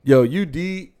Yo,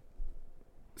 UD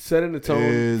setting the tone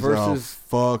is versus a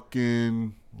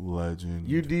fucking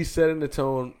legend. UD setting the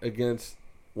tone against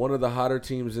one of the hotter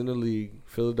teams in the league,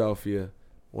 Philadelphia,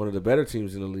 one of the better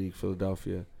teams in the league,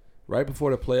 Philadelphia, right before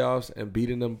the playoffs and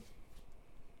beating them,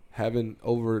 having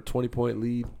over a 20-point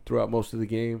lead throughout most of the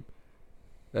game.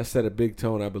 That set a big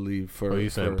tone, I believe, for. Oh, you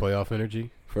saying playoff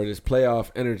energy? For this playoff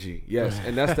energy, yes,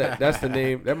 and that's the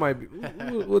name. That might be.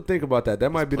 We'll think about that. That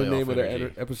might be the name of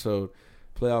the episode,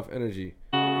 playoff energy.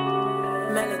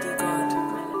 Melody God.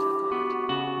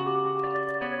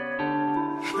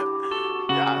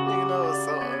 Y'all nigga know what's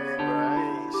up with me, bro. I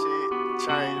ain't shit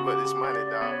changed but this money,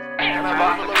 dog.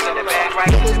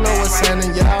 Niggas know what's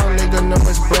happening, y'all nigga know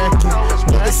it's bracket.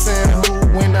 Niggas saying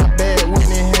who went out bad when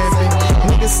it happened.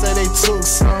 Niggas say they took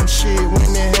some shit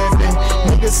when it happened.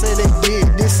 Niggas say they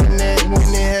did this and that when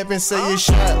it happened. Say you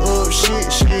shot up shit,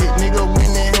 nigga,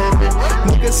 when it happened.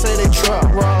 Niggas say they trap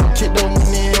raw, kicked up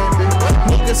when it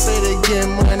happened. Niggas say they get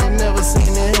money, never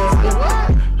seen it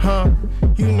happen. Huh?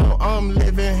 You know I'm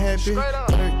living happy.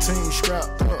 13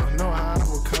 strapped up, know how I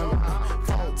was coming.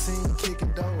 14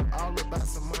 kicking dough, all about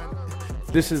some money.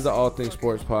 This is the All Things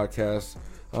Sports Podcast.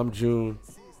 I'm June.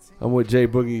 I'm with Jay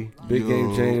Boogie, Big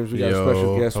Game James. We got a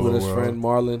special guest with us, friend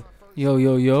Marlon.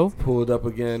 Yo. Pulled up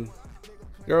again.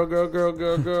 Girl.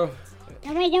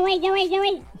 Don't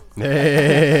wait.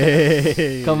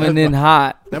 Hey, Coming in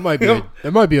hot. That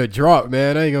might be a drop,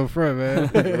 man. I ain't gonna front,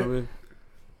 man. You know what I mean?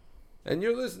 And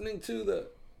you're listening to the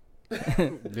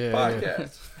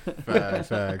podcast.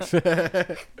 Facts.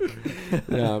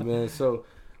 Yeah, man. So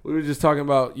we were just talking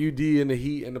about UD and the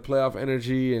Heat and the playoff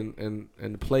energy and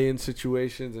the play-in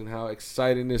situations and how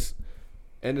exciting this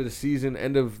end of the season,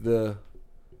 end of the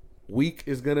week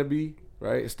is going to be,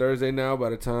 right? It's Thursday now. By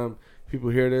the time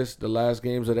people hear this, the last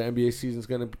games of the NBA season is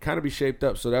going to kind of be shaped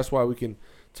up. So that's why we can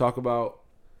talk about,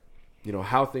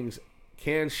 how things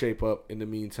can shape up in the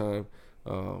meantime.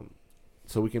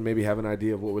 So we can maybe have an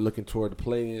idea of what we're looking toward to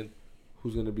play in,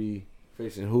 who's going to be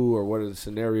facing who, or what are the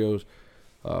scenarios.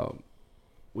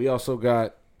 We also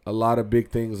got a lot of big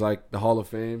things like the Hall of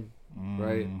Fame,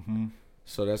 right? Mm-hmm.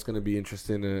 So that's going to be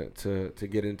interesting to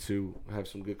get into, have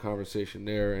some good conversation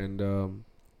there. And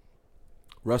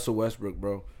Russell Westbrook,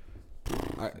 bro.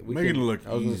 I was going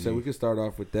to say, we could start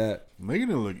off with that.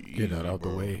 Making it look easy. Get that out the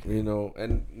way.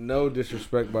 And no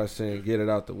disrespect by saying get it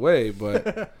out the way,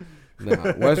 but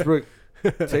Westbrook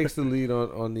takes the lead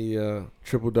on the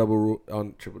triple-double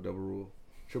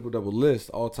list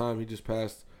all time. He just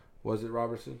passed, was it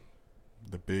Robertson?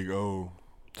 The big O.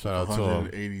 Shout out to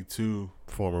 182.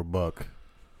 Former Buck.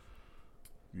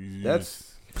 You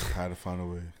That's had to find a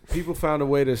way. People found a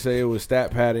way to say it was stat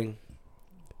padding.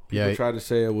 People Yeah, tried to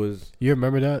say it was. You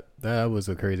remember that? That was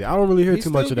a crazy. I don't really hear too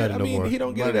much of that no more. He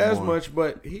don't get it as much,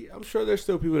 but I'm sure there's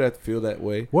still people that feel that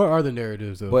way. What are the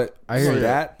narratives though? But I hear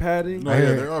stat padding. No,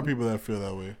 there are people that feel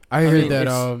that way. I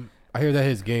hear that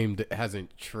his game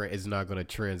is not going to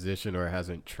transition, or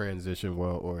hasn't transitioned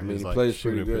well, or his plays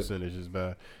shooting pretty good. percentage is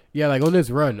bad. Yeah, like on this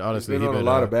run, honestly, he's been on a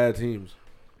lot of bad teams.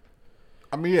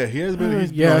 I mean, yeah, he has been.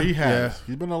 He has.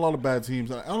 He's been on a lot of bad teams.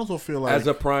 I also feel like as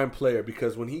a prime player,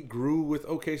 because when he grew with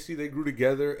OKC, they grew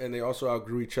together, and they also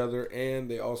outgrew each other, and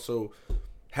they also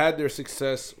had their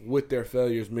success with their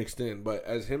failures mixed in. But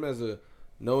as a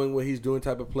knowing what he's doing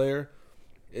type of player,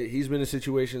 he's been in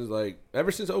situations like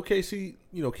ever since OKC,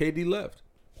 KD left.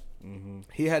 Mm-hmm.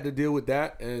 He had to deal with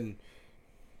that, and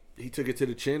he took it to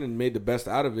the chin and made the best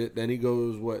out of it. Then he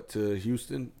goes to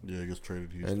Houston. Yeah, he gets traded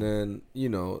to Houston, and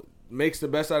then makes the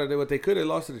best out of what they could. They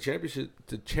lost to the championship,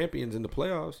 to champions in the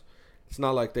playoffs. It's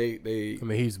not like they. I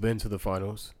mean, he's been to the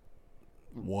finals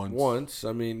once.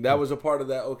 I mean, that was a part of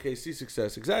that OKC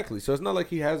success. Exactly. So it's not like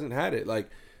he hasn't had it. Like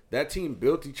that team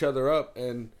built each other up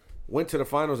and went to the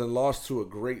finals and lost to a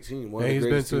great team, one of the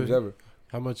greatest teams ever.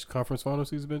 How much conference finals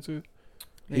he's been to?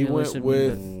 He went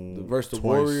versus the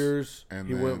Warriors. And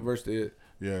he went versus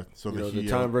the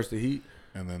time versus the Heat,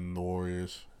 and then the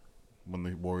Warriors. When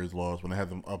the Warriors lost, when they had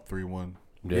them up 3-1.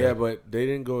 Yeah, but they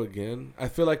didn't go again. I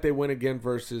feel like they went again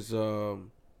versus the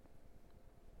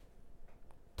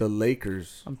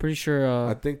Lakers. I'm pretty sure.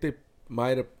 I think they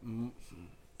might have.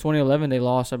 2011, they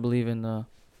lost, I believe, in the.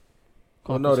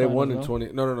 Oh no, they won in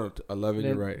 20. No, 11.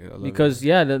 You're right. 11. Because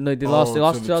they lost. They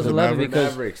lost 2011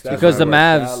 because the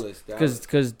Mavs.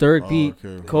 Because Dirk beat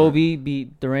Kobe,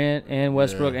 beat Durant and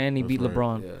Westbrook, and he beat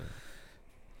LeBron. Yeah.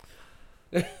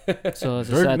 So it's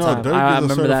a sad time. I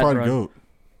remember that run.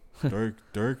 Goat.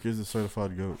 Dirk is a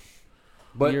certified GOAT.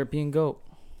 But European GOAT.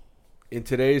 In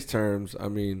today's terms, I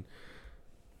mean,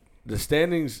 the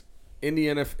standings in the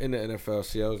NFL.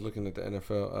 See, I was looking at the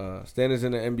NFL standings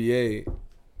in the NBA.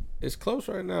 It's close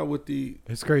right now with the.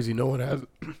 It's crazy. No one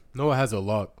has a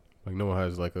lock. Like no one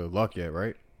has like a lock yet,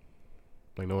 right?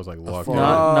 Like no one's like locked.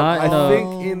 I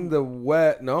think in the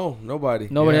West, nobody.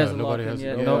 Nobody has a lock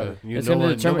yet. It's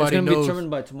going to be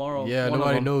determined by tomorrow. Yeah,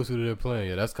 nobody knows who they're playing.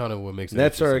 Yeah, that's kind of what makes it.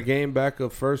 Nets are a game back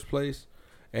of first place,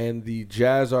 and the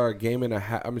Jazz are a game and a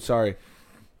half.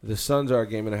 The Suns are a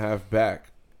game and a half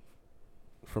back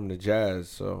from the Jazz.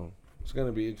 So it's going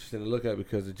to be interesting to look at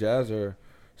because the Jazz are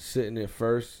sitting at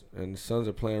first, and the Suns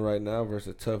are playing right now versus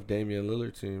a tough Damian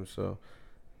Lillard team. So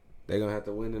they're going to have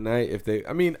to win tonight.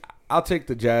 I'll take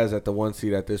the Jazz at the 1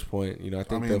 seed at this point. I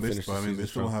think they'll finish the season. They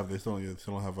still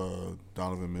don't have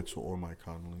Donovan Mitchell or Mike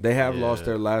Conley. They have lost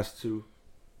their last two.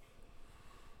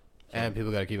 And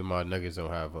people got to keep in mind Nuggets don't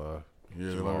have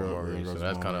Jamal Murray, so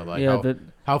that's kind of like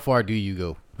how far do you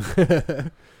go?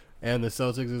 And the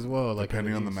Celtics as well, like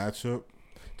depending on the matchup.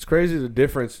 It's crazy the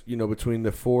difference, between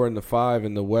the 4 and the 5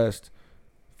 in the West.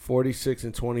 46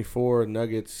 and 24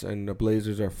 Nuggets, and the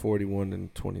Blazers are 41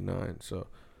 and 29. So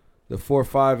the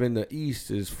 4-5 in the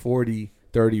East is 40,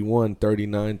 31,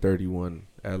 39, 31.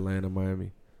 Atlanta,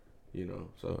 Miami.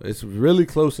 So it's really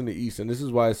close in the East, and this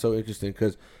is why it's so interesting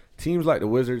because teams like the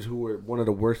Wizards, who were one of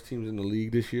the worst teams in the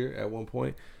league this year at one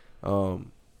point,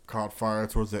 caught fire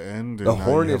towards the end. The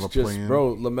Hornets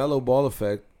LaMelo Ball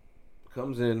effect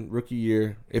comes in rookie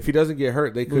year. If he doesn't get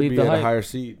hurt, they could be at a higher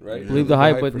seed, right? Believe the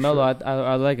hype with Melo. Sure.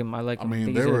 I like him. I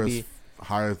mean, they were as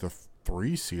high as the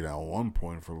 3 seed at one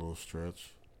point for a little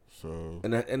stretch. So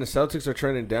and the Celtics are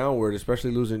trending downward,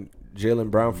 especially losing Jaylen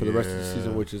Brown for the rest of the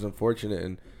season, which is unfortunate.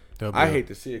 And I hate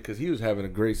to see it because he was having a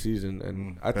great season,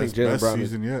 and I think Jaylen Brown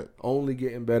is only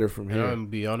getting better from here. And to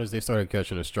be honest, they started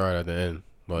catching a stride at the end.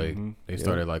 Like they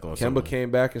started on. Kemba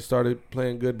came back and started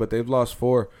playing good, but they've lost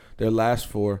their last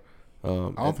 4. I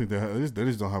don't think they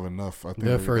just don't have enough. I think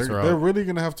they're really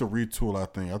gonna have to retool. I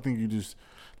think you just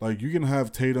you can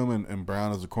have Tatum and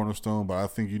Brown as a cornerstone, but I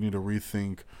think you need to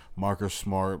rethink Marcus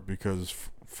Smart because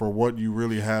for what you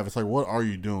really have, it's like what are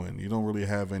you doing? You don't really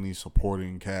have any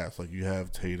supporting cast. Like you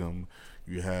have Tatum,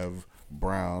 you have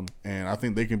Brown, and I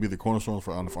think they can be the cornerstones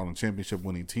on a championship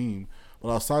winning team.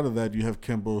 But outside of that, you have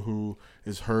Kemba who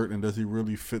is hurt, and does he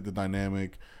really fit the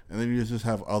dynamic? And then you just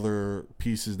have other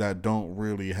pieces that don't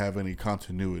really have any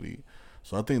continuity.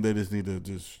 So I think they just need to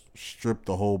just strip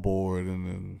the whole board and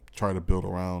then try to build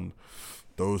around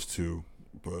those two.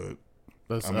 But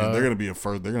they're gonna be a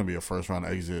first round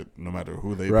exit no matter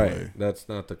who they play. That's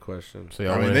not the question. So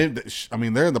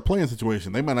they're in the playing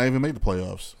situation. They might not even make the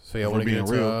playoffs. So y'all want to get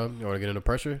into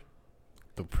pressure?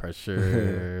 The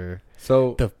pressure.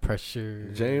 The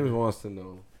pressure. James wants to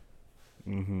know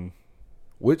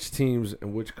which teams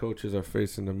and which coaches are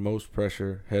facing the most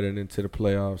pressure heading into the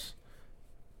playoffs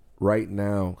right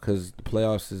now, because the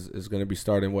playoffs is going to be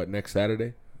starting next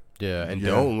Saturday. Yeah, and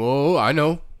I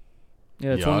know.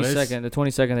 Yeah, the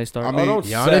 22nd they start. I mean,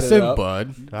 Giannis and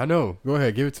Bud. I know. Go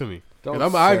ahead, give it to me.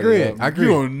 I agree.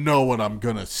 You don't know what I'm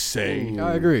gonna say. Ooh.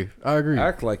 I agree.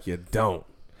 Act like you don't.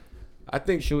 I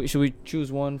think should we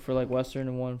choose one for Western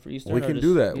and one for Eastern? We can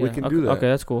do that. Yeah. We can do that. Okay,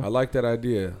 that's cool. I like that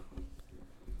idea.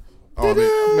 If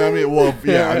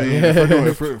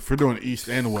we're doing East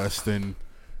and West, then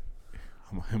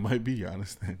it might be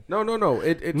Giannis then. No.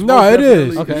 It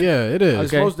is. Okay. Yeah, it is.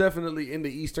 It's most definitely in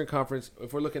the Eastern Conference.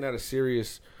 If we're looking at a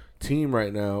serious team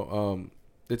right now,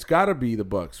 it's got to be the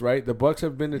Bucks, right? The Bucks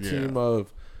have been the team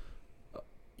of.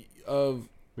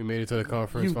 We made it to the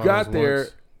conference. You've got there,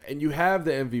 and you have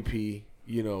the MVP.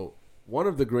 One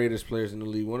of the greatest players in the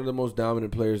league, one of the most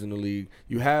dominant players in the league.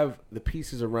 You have the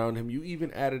pieces around him. You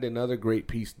even added another great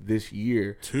piece this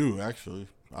year. 2, actually.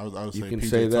 I would you say can PJ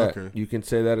say Tucker. that. You can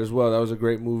say that as well. That was a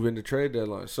great move in the trade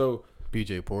deadline. So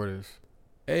PJ Portis.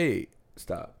 Hey,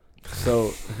 stop.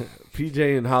 So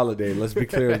PJ and Holiday. Let's be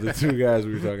clear of the 2 guys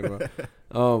we were talking about.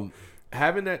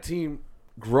 Having that team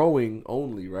growing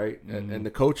only, right, and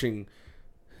the coaching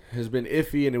has been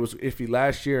iffy, and it was iffy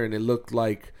last year, and it looked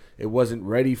like it wasn't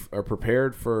ready or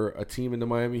prepared for a team in the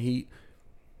Miami Heat.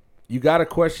 You got to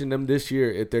question them this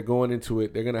year if they're going into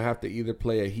it. They're going to have to either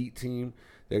play a Heat team.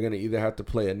 They're going to either have to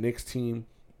play a Knicks team,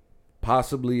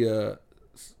 possibly a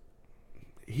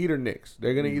Heat or Knicks.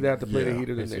 They're going to either have to play the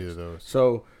Heat or the Knicks.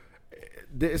 So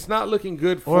it's not looking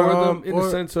good for them in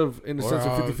the sense of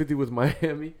 50-50 with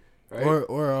Miami. Right?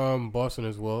 Or Boston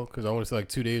as well, because I want to say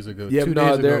 2 days ago. Yeah,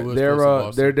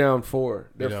 they're down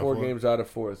 4. They're 4 games out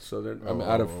of 4th, so they're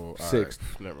out of 6th.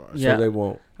 Never mind. So they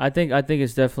won't. I think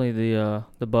it's definitely the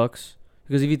Bucks,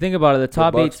 because if you think about it, the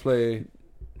top 8 play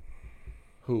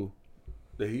who?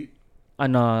 The Heat?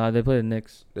 No, they play the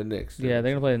Knicks. The Knicks. Yeah,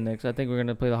 they're gonna play the Knicks. I think we're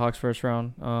gonna play the Hawks first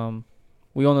round.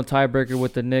 We own the tiebreaker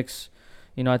with the Knicks.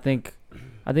 I think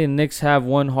I think the Knicks have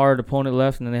one hard opponent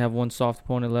left, and then they have one soft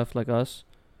opponent left, like us.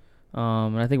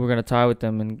 And I think we're gonna tie with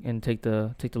them and take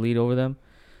the lead over them.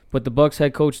 But the Bucks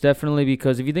head coach definitely,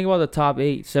 because if you think about the top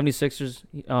 8,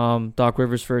 76ers, Doc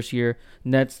Rivers first year,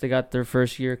 Nets, they got their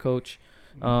first year coach.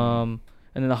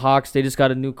 And then the Hawks, they just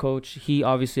got a new coach. He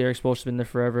obviously Eric Spoelstra's been there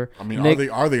forever. I mean,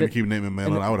 are they gonna keep naming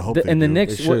Malin? I would hope. And the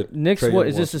Knicks, what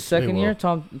is this the second year?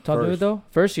 Tom Thibodeau,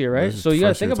 first year, right? So you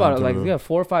gotta think about it. Like we have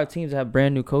 4 or 5 teams that have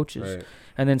brand new coaches. Right.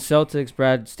 And then Celtics,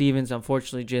 Brad Stevens,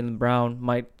 unfortunately, Jaylen Brown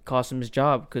might cost him his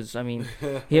job because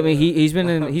he's been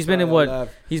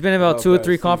in about 2 or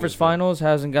 3 conference finals,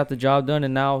 hasn't got the job done,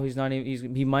 and now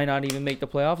he might not even make the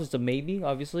playoffs. It's a maybe,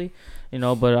 obviously,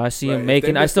 but I see him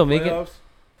making. I still make it.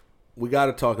 We got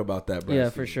to talk about that, Brad. Yeah,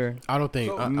 for sure. I don't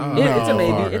think. It's a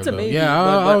maybe. It's a maybe. Yeah,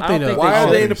 I don't think that. Why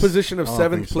are they in a position of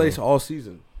 7th place all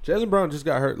season? Jaylen Brown just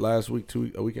got hurt last week,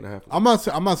 a week and a half ago.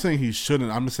 I'm not saying he shouldn't.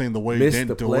 I'm just saying the way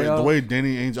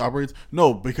Danny Ainge operates.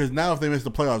 No, because now if they miss the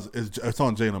playoffs, it's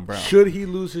on Jaylen Brown. Should he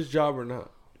lose his job or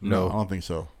not? No, I don't think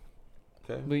so.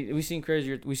 Okay. We seen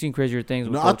crazier things.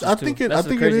 No, I think it is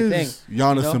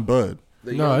Giannis and Bud.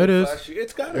 No, it is.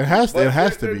 It's got. It has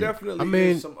to be. Definitely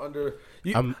is some under.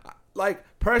 Like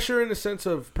pressure in the sense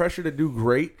of pressure to do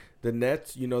great. The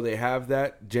Nets, they have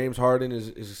that. James Harden is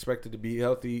expected to be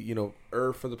healthy,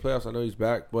 for the playoffs. I know he's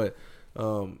back, but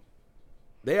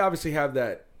they obviously have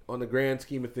that on the grand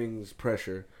scheme of things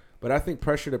pressure. But I think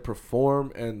pressure to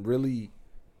perform and really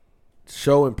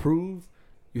improve,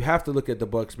 you have to look at the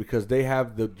Bucks because they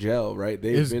have the gel, right?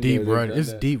 It's deep run.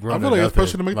 It's deep run. I feel like it's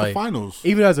pressure to make the finals.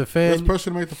 Even as a fan, it's pressure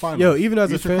to make the finals. Yo, even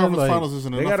as a fan, finals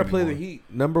isn't they got to play the Heat.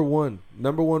 Number one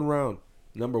round.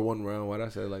 Why'd I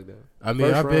say it like that? I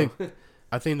mean, I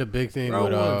think the big thing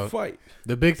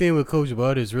with Coach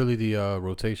Bud is really the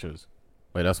rotations.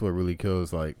 Like that's what really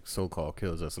kills, so-called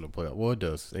kills us in the playoffs. Well, it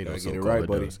does. Ain't no so-called, right,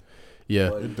 buddy. Does.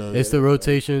 Yeah, it does. It's the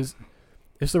rotations.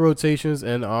 It's the rotations,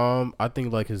 and I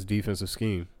think his defensive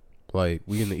scheme. Like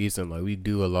we in the Eastern, we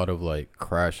do a lot of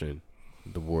crashing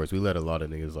the boards. We let a lot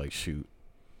of niggas shoot.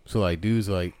 So dudes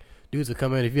will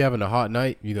come in. If you're having a hot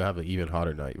night, you're gonna have an even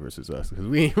hotter night versus us because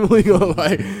we ain't really gonna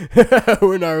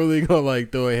we're not really gonna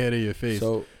throw a hand in your face.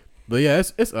 So, but yeah,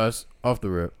 it's us off the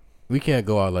rip. We can't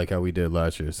go out like how we did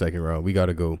last year, second round. We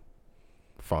gotta go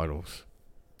finals.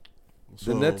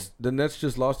 So, the Nets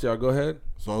just lost y'all. Go ahead.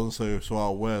 So I was gonna say,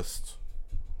 out west,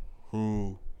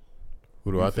 who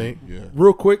do I think? Yeah.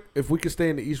 Real quick, if we could stay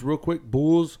in the East, real quick.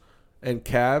 Bulls and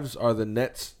Cavs are the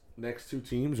Nets' next 2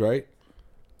 teams, right?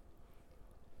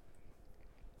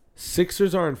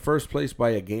 Sixers are in first place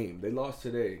by a game. They lost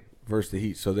today versus the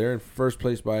Heat, so they're in first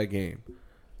place by a game.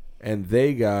 And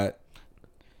they got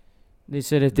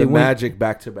said if they win Magic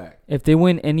back-to-back. If they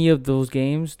win any of those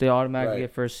games, they automatically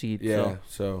get first seed. Yeah, I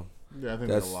think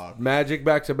that's a lock. Magic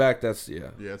back-to-back, that's, Yeah,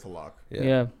 it's a lock.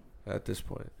 Yeah. At this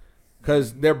point.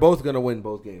 Because they're both going to win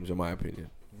both games, in my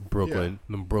opinion. Brooklyn's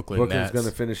Brooklyn's going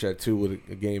to finish at 2 with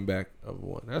a game back of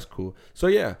 1. That's cool. So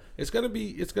yeah, it's gonna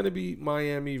be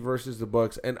Miami versus the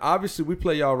Bucks, and obviously we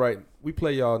play y'all right. We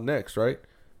play y'all next, right?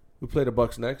 We play the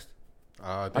Bucks next.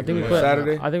 I think we play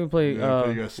Saturday. I think we play. You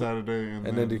got Saturday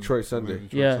and then Detroit Sunday.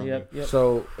 Yeah.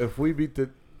 So if we beat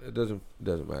it doesn't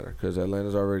matter because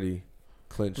Atlanta's already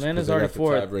clinched. Atlanta's already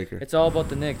fourth. It's all about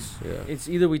the Knicks. Yeah. It's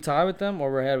either we tie with them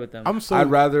or we're ahead with them.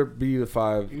 I'd rather be the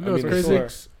 5. It's crazy.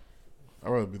 6. I'd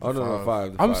rather be the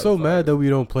 5. I'm so mad that we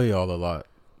don't play y'all a lot.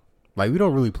 We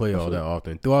don't really play all that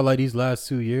often. Throughout these last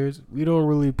 2 years, we don't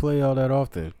really play all that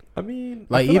often. I mean,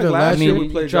 even last year we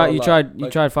played. You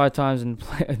tried 5 times in the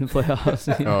playoffs.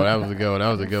 Oh, that was a good one. That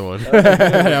was a good one.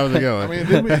 That was a good one. I mean,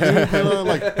 didn't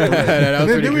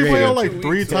we play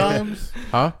 3 times?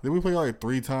 Huh? Did we play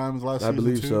 3 times last season? I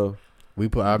believe so. We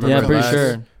put. I remember. Yeah, I'm pretty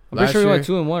sure. I'm pretty sure we went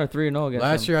 2-1 or 3-0 against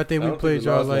last year. I think we played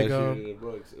y'all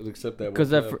except that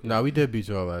because we did beat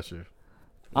y'all last year.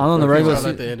 I don't know the regular season.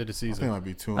 At the end of the season, I think it might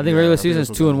be 2. I think regular season is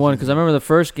 2-1 because I remember the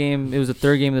first game. It was the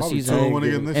 3rd game of the season,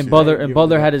 and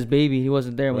Butler had his baby. He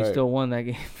wasn't there, and we still won that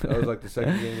game. That was the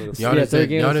second game of the season.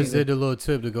 Giannis did the little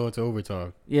tip to go into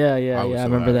overtime. Yeah. I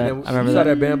remember that. I remember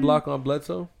that band block on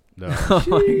Bledsoe. No. Oh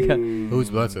my God. Who's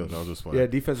Bledsoe? No, just fine. Yeah,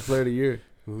 defensive player of the year.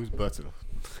 Who's Bledsoe?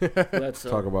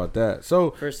 Talk about that.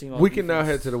 So we can now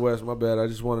head to the West. My bad. I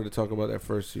just wanted to talk about that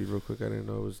first seed real quick. I didn't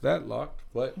know it was that locked,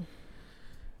 but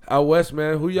Out west,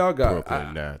 man. Who y'all got?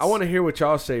 Brooklyn Nets. I want to hear what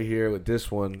y'all say here with this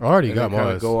one. I already and got then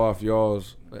mine. Go off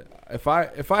y'all's. If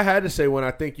I had to say one,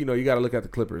 I think you got to look at the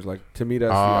Clippers. Like to me,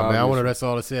 that's. Oh man, I wanted us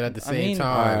all to say it at the same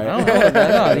time. I don't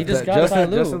know. No, he just got Ty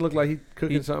Lue. Justin looked like he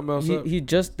cooking something else up.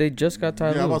 They just got Ty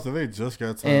Lue. Yeah, I'm about to say they just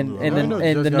got Ty And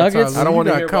Lue. the Nuggets. I don't want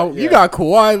to hear about, You got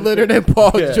Kawhi Leonard and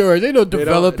Paul George. They don't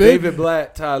develop it. David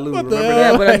Blatt, Ty Lue. Remember that?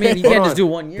 Yeah, but I mean, you can't just do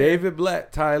 1 year. David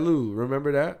Blatt, Ty Lue.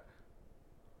 Remember that?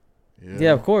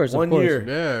 Yeah, of course. 1 year.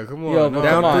 Yeah, come on. Yo, no,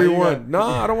 Down come on. 3-1. No,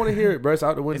 I don't want to hear it, bro. It's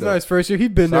out the window. It's not his first year. He's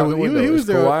been It's there. out the window. He was It's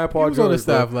there. Kawhi, Paul He was on the George,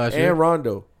 staff bro. last year. And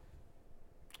Rondo.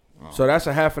 So that's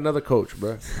a half another coach,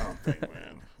 bro. I don't think, man.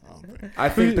 I don't think. I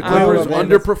think the I don't Clippers know, man.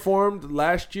 underperformed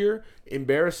last year,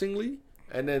 embarrassingly,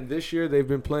 and then this year they've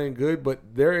been playing good. But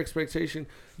their expectation,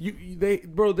 they're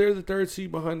the third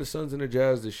seed behind the Suns and the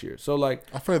Jazz this year. So like,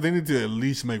 I feel like they need to at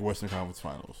least make Western Conference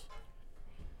Finals.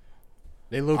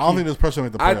 They I don't think there's pressure to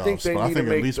make the playoffs, I think they but I need think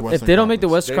to at make least the- Western If they don't make the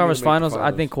Conference. Western They Conference need to make the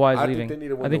Finals, I think Kawhi's I think leaving. they need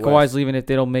to win I think the Kawhi's West. leaving if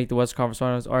they don't make the Western Conference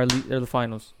Finals or they're the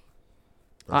finals.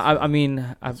 That's fair. I mean,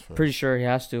 I'm That's fair. pretty sure he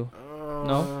has to.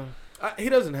 No? He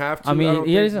doesn't have to. I mean, don't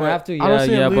he think, doesn't but- have to. I don't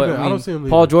see Yeah, him but leaving. I I don't see him mean,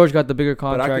 Paul leaving. George got the bigger But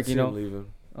I could contract, see you know. him leaving.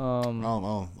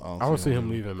 I don't see him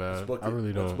leaving, man. Let's book I it.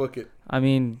 really Let's don't. book it. I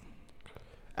mean,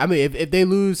 if they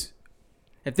lose,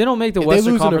 if they don't make the If they Western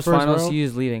lose in the Conference first Finals, round- he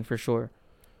is leaving for sure.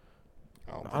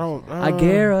 I don't. I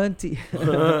guarantee.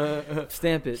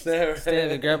 Stamp it. Stamp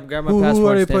it. Grab my Who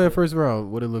passport. are they stamp playing it. first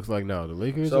round? What it looks like now? The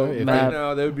Lakers. So If right Mav-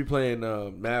 now they would be playing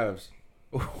Mavs.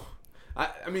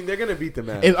 I mean, they're gonna beat the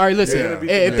Mavs. All right, listen. They're gonna beat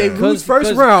If the they Mavs. lose first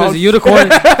Because round, the unicorn.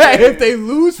 if they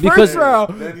lose Because- first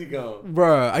round, Then he gone.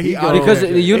 bruh, he gone. out. Because If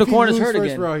the he unicorn is lose hurt first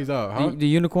again. round, he's out. Huh? The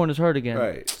unicorn is hurt again.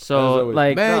 Right. So That's always-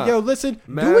 like, Man, Nah. yo, listen.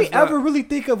 Do Mavs we not- ever really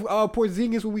think of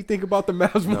Porzingis when we think about the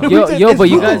Mavs? No. Yo, but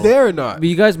you really guys- there or not? but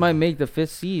you guys might make the 5th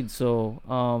seed. So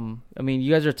I mean,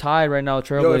 you guys are tied right now, Yo, if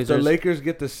the Trailblazers. Lakers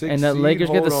get the 6th And the seed, Lakers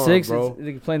get the hold on, 6th. bro.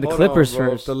 They're playing the Hold Clippers on, bro.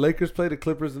 first. If the Lakers play the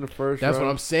Clippers in the first That's round.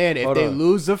 what I'm saying. If Hold they on.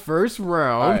 lose the first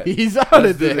round, All right. he's out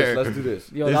Let's of do there. this. Let's do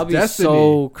this. Yo, It's that'd be destiny.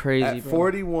 so crazy. At bro.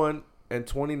 41 and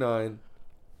 29,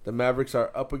 the Mavericks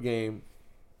are up a game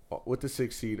with the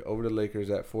 6th seed over the Lakers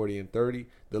at 40 and 30.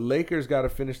 The Lakers got to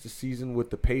finish the season with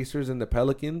the Pacers and the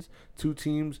Pelicans,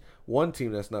 one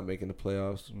team that's not making the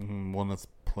playoffs, One that's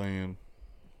playing.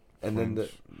 and then the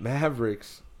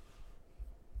Mavericks,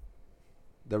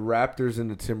 the Raptors, and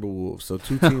the Timberwolves. So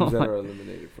 2 teams that are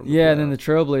eliminated from the Yeah, and then the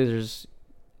playoffs. Trailblazers.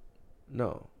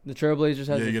 No. The Trailblazers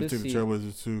Yeah, has you the got to 5th take the seed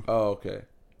Trailblazers too. Oh, okay.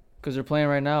 because they're playing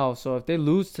right now. So if they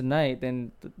lose tonight,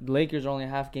 then the Lakers are only a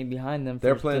half game behind them.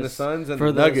 They're for playing the this- Suns and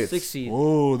for the Nuggets. 6th seed.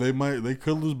 Oh, they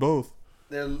could lose both.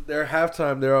 They're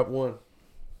halftime. They're up 1.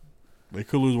 They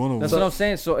could lose one of them. That's what I'm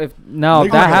saying. So if now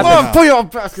Lakers that are happens, up. Play on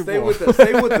basketball. Stay with us.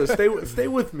 Stay with us. Stay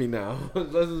with me now.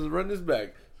 Let's just run this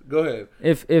back. Go ahead.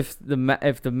 if the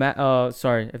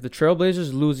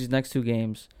Trailblazers lose these next 2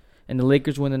 games, and the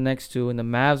Lakers win the next 2, and the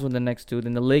Mavs win the next 2,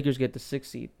 then the Lakers get the 6th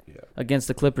seed Yeah. against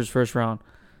the Clippers first round.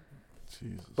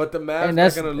 Jesus. But the Mavs And not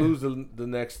that's- going to lose the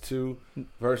next 2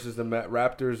 versus the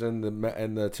Raptors and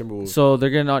the Timberwolves. So they're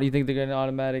gonna. You think they're gonna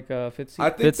automatic 5th seed? I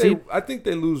think 5th seed? I think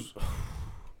they lose.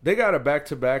 They got a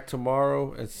back-to-back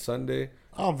tomorrow and Sunday.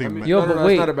 I don't think. Yo, but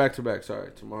wait. it's not a back-to-back.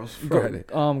 Sorry, tomorrow's Friday.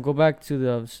 Go back to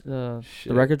the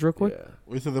Shit. records real quick. Yeah.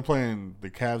 we said they're playing the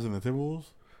Cavs and the Timberwolves.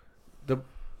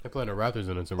 They're playing the Raptors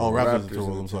in the Timberwolves. Oh, Raptors and and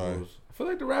Timberwolves. I'm sorry. Timberwolves. I feel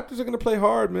like the Raptors are going to play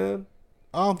hard, man.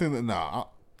 I don't think that. Nah.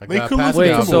 Like They that could lose pass to the Wait,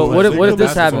 down so Timberwolves. what if They what if could this lose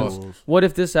to the happens? Timberwolves. What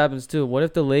if this happens too? What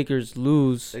if the Lakers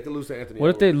lose? They could lose to Anthony. What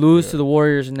if they Edwards. lose Yeah. to the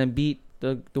Warriors and then beat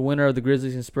the winner of the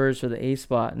Grizzlies and Spurs for the A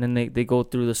spot, and then they go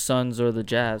through the Suns or the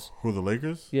Jazz? Who the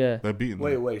Lakers? Yeah, They're beating.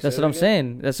 Wait, them. wait. that's say what I'm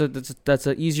that saying. That's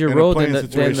an easier In a road playing than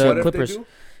the situation. What if they Clippers. do?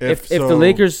 If so- the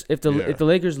Lakers yeah. if the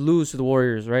Lakers lose to the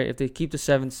Warriors, right? If they keep the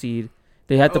 7th seed,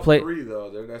 they have to Up play. 3 though.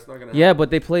 That's not going to. Yeah,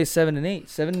 but they play 7 and 8,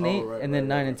 7 and 8, and then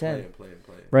 9 and 10.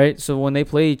 Right, so when they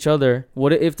play each other,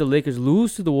 what if the Lakers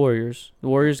lose to the Warriors? The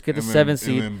Warriors get the And then- 7th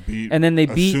seed, and then they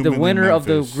beat the assuming winner of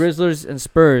the Memphis. Grizzlies and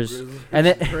Spurs, and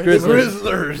then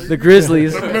Grizzlies. the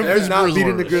Grizzlies, They're not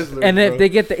beating the Grizzlies. and then bro. they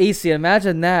get the AC.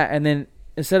 Imagine that, and then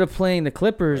instead of playing the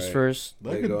Clippers Right. first, They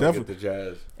They could go definitely. get the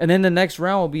Jazz. and then the next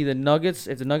round will be the Nuggets.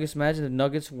 If the Nuggets, imagine the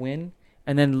Nuggets win,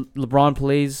 and then LeBron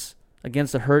plays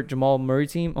against a hurt Jamal Murray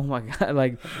team. Oh my God,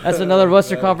 like that's another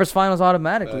Western Conference Finals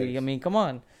automatically. Facts. I mean, come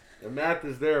on. The math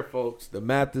is there, folks. The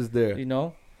math is there. You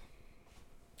know.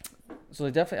 So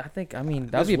they definitely, I think, I mean,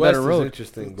 that'd This be a better West is road.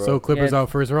 interesting, bro. So Clippers Yeah. out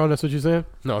first round. That's what you're saying?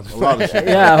 No, A lot of shit.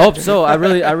 Yeah, I hope so. I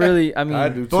mean, I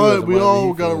do too. as a But we Miami all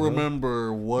Heat gotta fan, huh?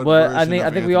 remember what. But version I think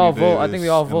of we Anthony all vote. I Davis think we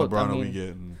all and vote. LeBron I are we mean-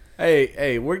 getting?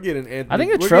 Hey, we're getting Anthony. I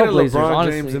think the we're getting Trailblazers, LeBron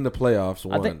honestly, James in the playoffs.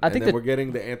 I think then we're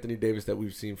getting the Anthony Davis that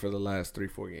we've seen for the last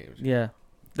 3-4 games. Yeah.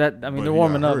 But They're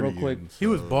warming up real quick. So. He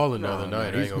was balling the other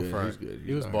night. I ain't gonna He's front. good.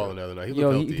 He was balling the other night. He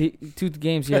looked healthy. 2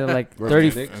 games he had like Bro,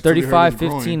 30, Nick, 35, until he hurt his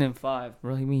 15, and 5.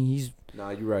 Bro, I mean, he's.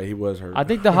 Nah, you're right. He was hurt. I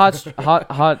think the hot, the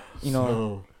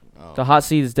hot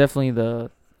seed is definitely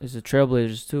the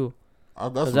Trailblazers too.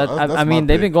 I mean,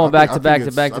 they've been going back to back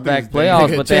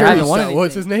playoffs, but they haven't won anything.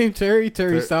 What's his name? Terry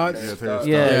Stotts.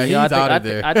 Yeah, he's out of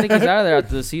there. I think he's out of there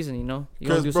after the season. You don't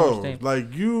do so much damage.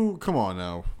 Like come on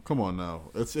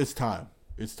now. It's time.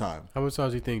 How much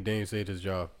times do you think Dame saved his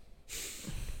job?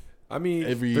 I mean,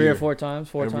 every 3 year. or 4 times,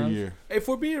 4 every times. year. If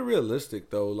we're being realistic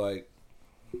though, like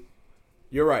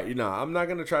you're right. I'm not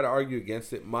gonna try to argue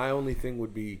against it. My only thing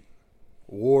would be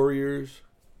Warriors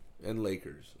and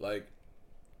Lakers. Like,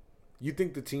 you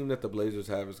think the team that the Blazers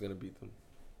have is gonna beat them?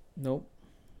 Nope.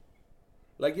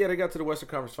 Like, yeah, they got to the Western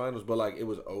Conference Finals, but like it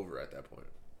was over at that point.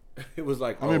 It was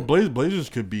like, I mean, Blazers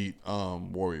could beat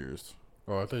Warriors.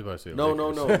 Oh, I thought you were about to say no.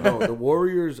 The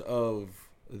Warriors of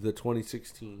the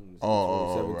 2016s, the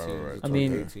 2017s, right. the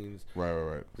 2018s,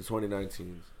 Right. the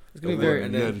 2019s. It's gonna be very.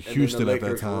 And then Houston the at that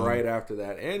Lakers time, right after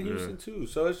that, and Houston too.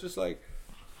 So it's just like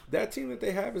that team that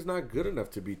they have is not good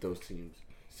enough to beat those teams.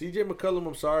 CJ McCollum,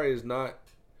 I'm sorry, is not.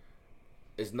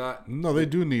 No, they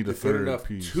do need a third enough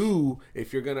piece.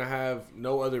 If you're gonna have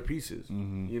no other pieces.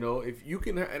 Mm-hmm. If you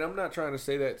can, and I'm not trying to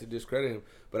say that to discredit him,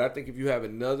 but I think if you have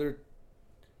another.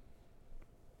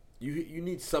 You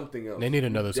need something else. They need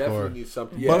another scorer. Need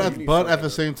something. But at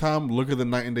the same time, look at the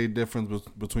night and day difference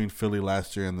between Philly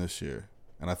last year and this year.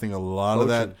 And I think a lot of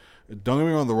that, don't get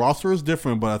me wrong, the roster is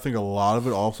different, but I think a lot of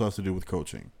it also has to do with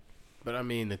coaching. But I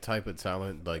mean, the type of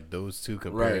talent, like those two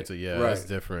compared to, that's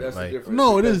different. That's like, different.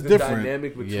 No, it is different.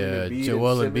 Dynamic between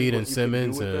Joel Embiid and what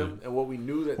Simmons, and what we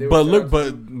knew that they but were.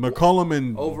 But McCollum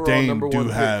and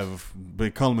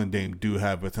Dame do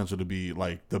have potential to be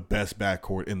like the best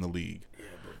backcourt in the league.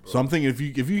 So I'm thinking if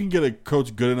you can get a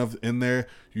coach good enough in there,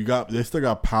 they still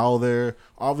got Powell there.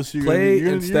 Obviously, Clay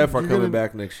and Steph are coming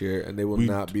back next year, and they will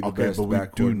not be the best. But we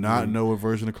backcourt do not know what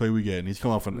version of Clay we get, and he's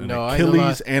coming off an No,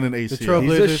 Achilles and an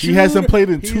ACL. He hasn't played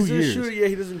in 2 years. Shooter. Yeah,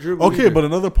 he doesn't dribble. Okay, either. but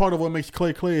another part of what makes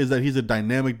Clay is that he's a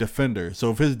dynamic defender.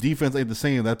 So if his defense ain't the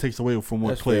same, that takes away from what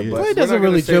That's Clay fair, is. Clay doesn't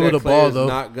really dribble the ball, though.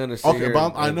 Not gonna Okay,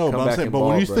 but I know, but I'm saying, but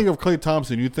when you think of Klay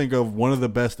Thompson, you think of one of the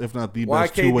best, if not the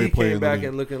best, two-way player in the league. Came back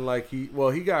and looking like he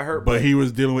got hurt, but he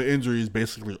was dealing with injuries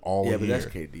basically all year. Yeah, but that's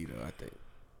KD though. I think.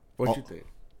 What you think?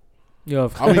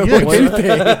 Yo, I mean, yeah,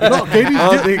 KD. I don't think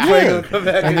Clay gonna come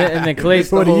back. And then Clay's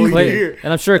Clay,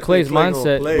 and I'm sure Clay's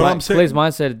mindset. Clay's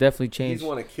mindset definitely changed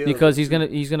because he's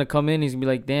gonna come in. He's gonna be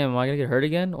like, "Damn, am I gonna get hurt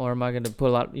again, or am I gonna put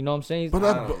a lot?" You know what I'm saying? But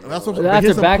that's what I'm saying.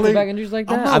 After back-to-back injuries like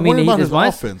that, I mean, his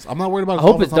offense. I'm not worried about. I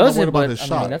hope it doesn't. But his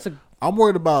shot. I'm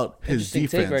worried about his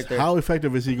defense. How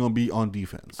effective is he going to be on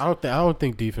defense? I don't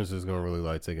think defense is going to really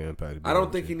like take an impact. I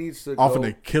don't think he needs to off an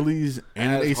Achilles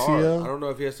and an ACL. Hard. I don't know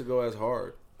if he has to go as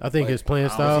hard. I think his playing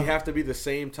style. Does he have to be the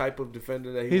same type of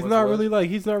defender that he's not really like?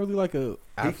 He's not really like a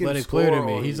athletic player to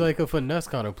me. He's like a finesse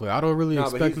kind of player. I don't really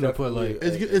expect him to put like.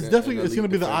 It's definitely going to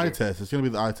be the eye test. It's going to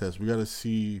be the eye test. We got to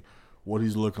see what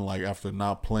he's looking like after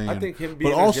not playing. I think him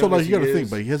being but also like you got to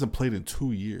think, but he hasn't played in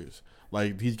 2 years.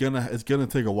 Like it's gonna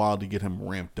take a while to get him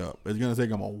ramped up. It's gonna take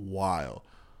him a while.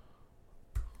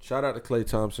 Shout out to Klay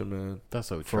Thompson, man. That's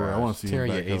so trash. I want to see him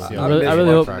back. I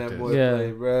really hope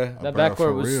that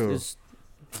backcourt was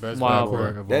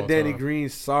wild. That Danny Green,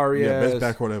 sorry ass,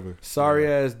 best backcourt ever. Sorry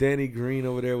ass Danny Green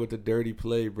over there with the dirty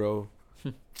play, bro.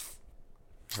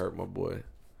 Hurt my boy.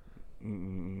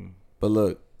 But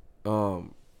look, Hall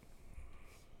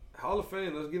of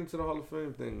Fame. Let's get into the Hall of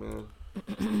Fame thing, man.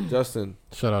 Justin.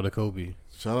 Shout out to Kobe.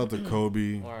 Shout out to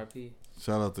Kobe. R.I.P.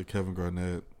 Shout out to Kevin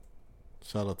Garnett.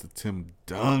 Shout out to Tim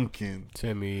Duncan.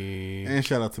 Timmy. And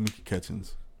shout out to Tamika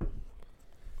Catchings.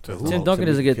 Tim Duncan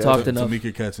doesn't get talked enough.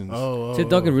 Tamika Catchings. Tim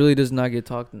Duncan really does not get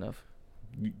talked enough.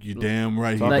 You damn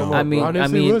right. I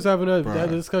mean, we was having that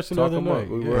discussion the other night.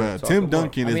 Tim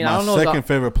Duncan is my second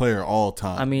favorite player all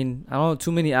time. I mean, I don't know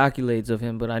too many accolades of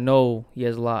him, but I know he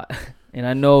has a lot. And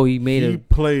I know he made a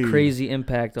crazy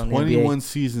impact on the NBA. 21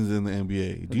 seasons in the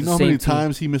NBA. Do you know how many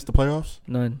times he missed the playoffs?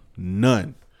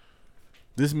 None.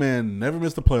 This man never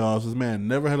missed the playoffs. This man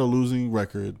never had a losing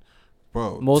record.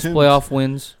 Bro, most playoff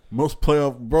wins.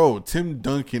 Tim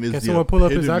Duncan is the someone pull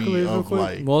up his accolades real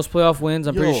quick? Most playoff wins.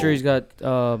 I'm pretty sure he's got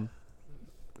you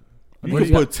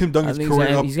can put Tim Duncan's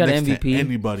career up he's got next MVP. to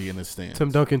anybody in the stands. Tim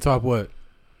Duncan top what?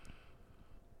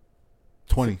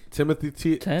 20. Timothy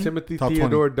 10?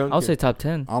 Theodore 20. Duncan. I'll say top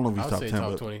 10. I don't know if he's I'll top say 10, top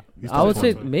but 20. he's I top would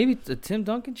say 20. maybe a Tim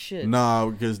Duncan shit. Nah,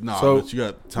 because So, but you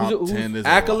got top who's- 10. Is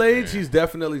accolades, he's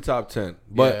definitely top 10.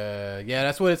 But yeah,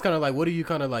 that's what it's kind of like. What do you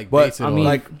kind of like but base it I on? mean,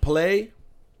 like play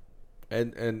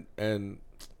and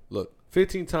look,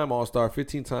 15-time All-Star,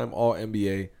 15-time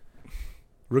All-NBA,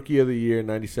 Rookie of the Year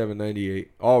 97-98,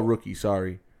 All Rookie,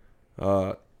 sorry.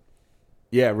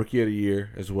 Rookie of the Year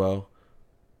as well.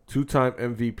 2-time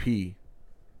MVP.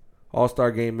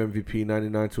 All-Star Game MVP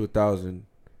 99 to 1,000.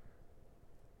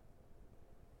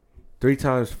 3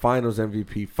 times Finals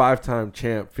MVP, 5-time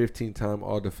champ, 15-time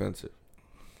All Defensive.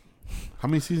 How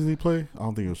many seasons did he play? I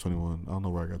don't think it was 21. I don't know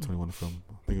where I got 21 from.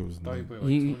 I think it was 9. played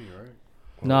He- 20, right?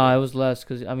 No, it was less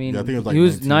because I mean, Yeah, I think it was like he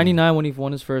was 19. 99 when he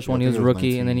won his first Yeah, I one. He think was it was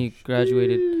rookie, and then 19. he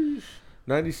graduated.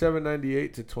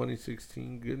 97-98 to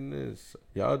 2016. Goodness.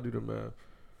 Y'all do the math.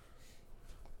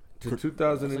 To Quick-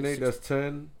 2008, that's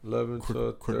 10, 11, Quick-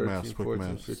 12, quick 13, maths, quick 14,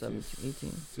 maths. 15,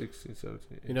 18. 16, 17,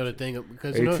 18. You know the thing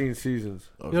because 18 seasons.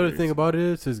 you know the thing about it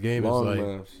is his game Long is like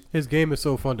maths. his game is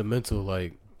so fundamental.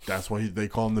 Like That's why they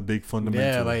call him the big fundamental.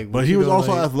 Yeah, like, but what he you was know,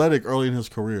 also like- athletic early in his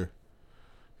career.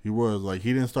 He was like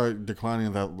he didn't start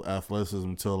declining that athleticism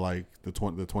until like the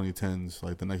 2010s,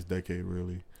 like the next decade,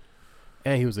 really.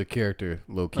 and he was a character,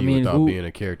 low key, I mean, without who- being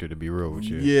a character. To be real with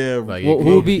you, Yeah, Like, Well, it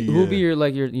who'll could be yeah. who'll be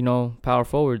your power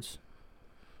forwards?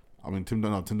 I mean, Tim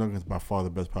Duncan's by far the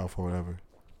best power forward ever.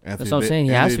 That's what I'm saying.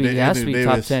 He has to be. He has to be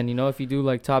top 10. You know, if you do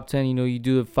like top 10, you know, you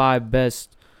do the 5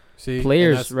 best. See,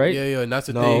 Players, and that's- right? Yeah, and that's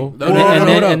the No. thing. And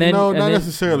then- no, and not then-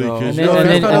 necessarily. No. 'Cause And you then- know, and that's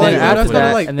then- kinda and like- then after that's kind that-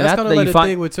 of like and then that's after kind that of like you the find-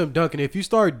 thing with Tim Duncan. If you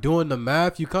start doing the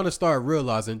math, you kind of start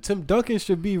realizing Tim Duncan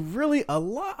should be really a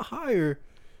lot higher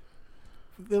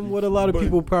than what a lot of But-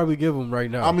 people probably give him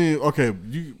right now. I mean, okay, but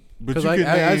because you like, can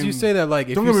as name- you say that, like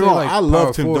if Don't you get me say wrong. like I love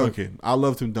power Tim forward, Duncan. I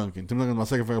love Tim Duncan. Tim Duncan's my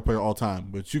second favorite player of all time.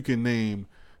 But you can name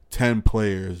 10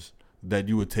 players that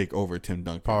you would take over Tim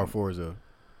Duncan. power forwards though.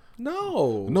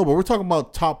 No. No, but we're talking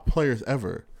about top players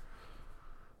ever.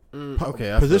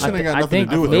 Okay, Position I ain't got thi- I nothing to think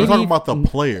do with it. We're maybe- talking about the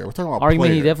player. We're talking about Argument,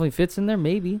 player. he definitely fits in there.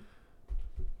 Maybe.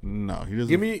 No, he doesn't.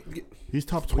 Give me. He's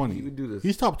top We 20. can do this.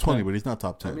 He's top 20, Okay. but he's not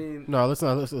top 10. I mean, No, let's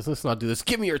not do this.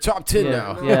 Give me your top 10 Yeah,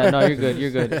 now. yeah. No, you're good.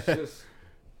 You're good. it's just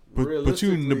but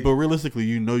realistically,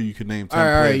 you know you can name 10 All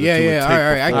right, players. yeah, that you would yeah. take All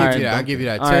right, I before give Tim you that. I Duncan. give you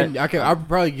that. All 10. right. I'd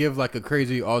probably give like a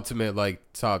crazy ultimate like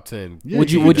top 10. Yeah,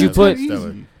 Would you- can would do you that. put-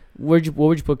 Easy. What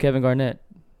would you put Kevin Garnett?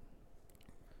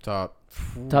 Top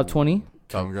Top 20?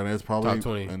 Kevin Garnett's probably top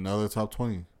 20. another top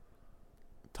 20.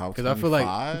 Top 'Cause I feel like-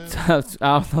 25?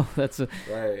 I don't know. That's a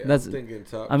right. That's- I'm thinking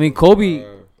top. I mean, Kobe-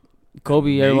 25.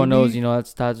 Kobe. Everyone Maybe? knows. You know,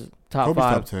 that's top Kobe's 5.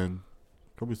 top 10.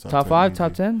 Kobe's top Top 10, 5, easy.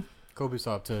 top 10. Kobe's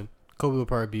top 10. Kobe would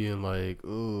probably be in like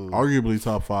Arguably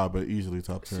top 5, but easily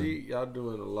top 10. See, y'all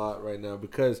doing a lot right now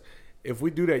because if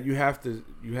we do that, you have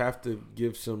to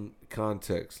give some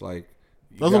context. Like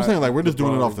you That's what I'm got saying. Like we're just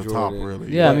doing it LeBron off the and top, Jordan.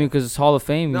 really. Yeah, I But- mean, because it's Hall of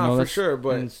Fame. No, you know, for that's- sure. and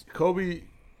But it's-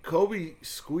 Kobe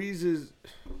squeezes.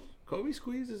 Kobe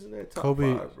squeezes in that top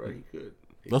Kobe- 5, right? He could.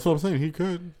 That's what I'm saying. He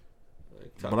could,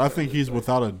 Like, top but I 10 think is he's like-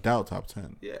 without a doubt top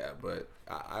 10. Yeah, but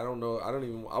I don't know. I don't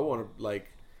even. I want to like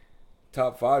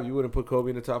top 5. You wouldn't put Kobe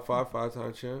in the top 5,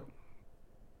 5-time champ.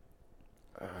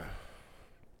 I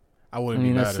I wouldn't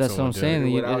mean, be mad that's if what I'm someone did. saying.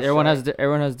 it without Everyone has Shaq.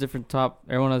 everyone has different top.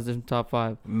 Everyone has different top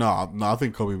 5. No, I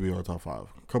think Kobe would be our top 5.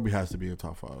 Kobe has to be in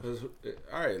top 5. 'Cause,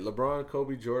 all right, LeBron,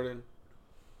 Kobe, Jordan.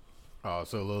 Oh,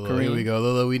 so Lolo, Kareem. here we go.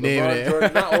 Lolo, we named LeBron, it.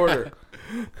 Jordan, not order.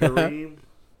 Kareem.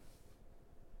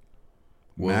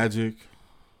 Will. Magic.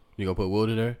 You gonna put Will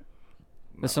in there?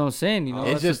 That's what I'm saying. You know,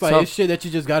 It's that's just a like tough- it's shit that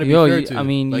you just gotta be Yo, fair you- to. I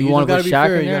mean, Like, you just wanna gotta put be Shaq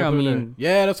fair, in you there? gotta I put it mean-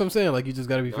 yeah, that's what I'm saying. Like you just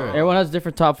gotta be fair. Everyone has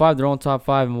different top 5, their own top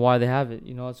 5, and why they have it.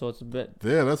 You know, so it's a bit.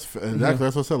 Yeah, exactly.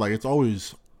 That's what I said. Like it's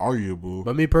always arguable.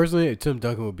 But me personally, Tim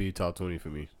Duncan would be top 20 for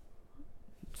me.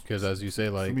 Because as you say,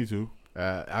 For like me too.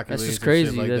 accolades That's just and crazy.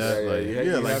 shit like That's- that. Like,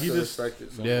 you like, have he to just- respect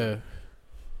it. yeah.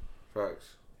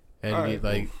 Facts. And All right,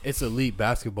 like it's elite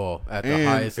basketball at the And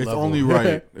highest it's level. only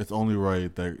right. It's only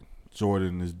right that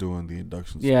Jordan is doing the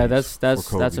induction. Yeah, speech that's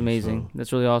for Kobe, amazing. so.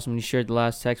 That's really awesome. You shared the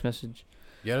last text message.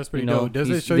 Yeah, that's pretty You know, dope. Does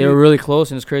it show they you? were really close,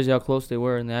 and it's crazy how close they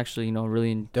were, and they actually, you know,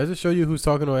 really. Does it show you who's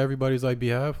talking on everybody's like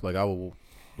behalf? Like I would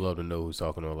love to know who's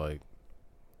talking on like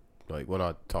we're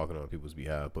not talking on people's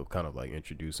behalf, but kind of like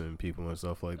introducing people and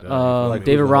stuff like that. You feel me?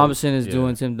 David who's the Robinson is Yeah.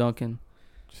 doing Tim Duncan.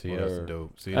 See, that's Word.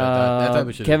 dope. See, that type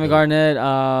of shit. is Kevin dope. Garnett.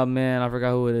 Man, I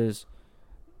forgot who it is.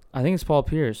 I think it's Paul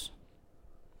Pierce.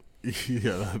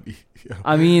 Yeah, that'd be. Yeah.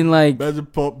 I mean, like, Imagine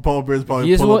Paul Pierce probably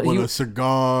He is pull what- up with he- a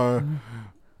cigar.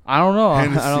 I don't know.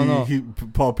 Hennessy, I don't know.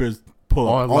 Paul Pierce pull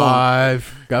up On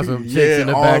live, got some chicks in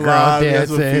the on background live, got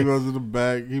some dancing. females in the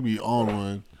back. He be on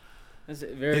one.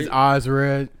 His eyes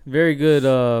red. Very good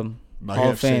Hall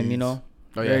of Fame, shades. you know.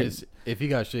 Oh yeah, if he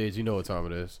got shades, you know what time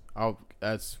it is. We're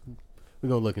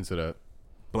gonna look into that.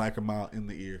 Black him out in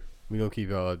the ear. We gonna keep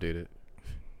y'all updated.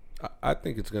 I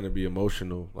think it's gonna be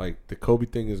emotional. Like the Kobe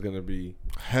thing is gonna be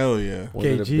hell yeah. One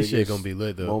of the KG shit biggest gonna be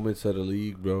lit though. moments of the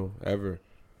league, bro, ever.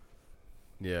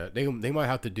 Yeah, they might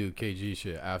have to do KG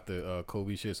shit after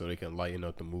Kobe shit so they can lighten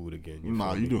up the mood again.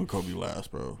 You doing Kobe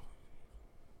last, bro.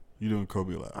 You doing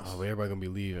Kobe last. Oh, everybody gonna be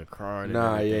leaving crying.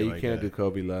 Nah, yeah, you like can't that. do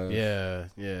Kobe last. Yeah.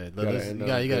 You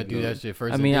gotta gotta do that shit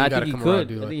first. I mean, I think he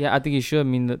could. Like, yeah, I think he should. I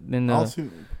mean, the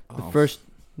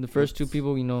first two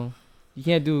people, you know, you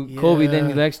can't do Kobe. Then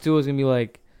the next two is gonna be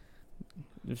like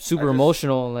super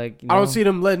emotional. Like, you know? I don't see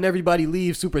them letting everybody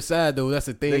leave super sad though. That's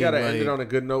the thing. They gotta end it on a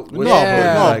good note.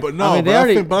 I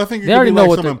think it could be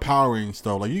like some empowering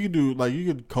stuff. Like you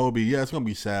could Kobe. Yeah, it's gonna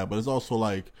be sad, but it's also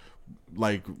like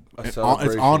it's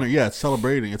honor. Yeah, it's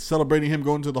celebrating. It's celebrating him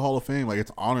going to the Hall of Fame. Like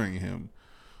it's honoring him.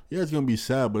 Yeah, it's gonna be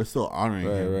sad, but it's still honoring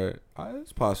him. Right.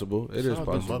 It's possible. It is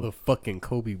possible. Motherfucking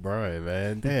Kobe Bryant,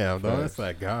 man. Damn, dog, that's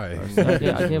that guy. I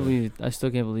can't believe. I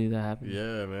still can't believe that happened.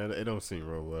 Yeah, man. It don't seem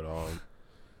real at all.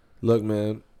 Look,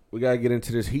 man, we gotta get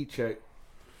into this heat check.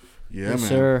 Yeah, yes, man.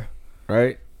 Sir.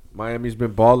 Right? Miami's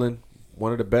been balling.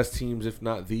 One of the best teams, if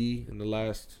not the, in the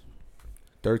last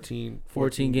 14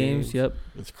 games. Yep.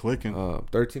 It's clicking.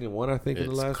 13-1, I think, in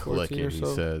the last 14 or so.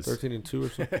 He says. 13-2 or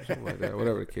something like that.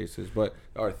 Whatever the case is,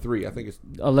 or 3. I think it's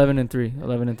 11-3.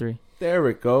 11-3. There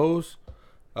it goes.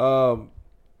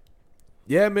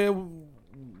 Yeah, man.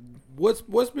 What's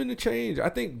been the change? I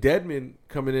think Dedmon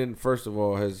coming in, first of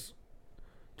all, has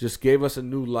just gave us a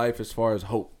new life as far as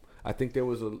hope. I think there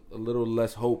was a little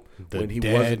less hope when he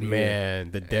wasn't here.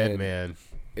 The dead man.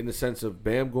 In the sense of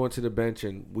Bam going to the bench,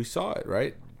 and we saw it,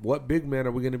 right? What big man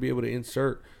are we going to be able to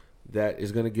insert that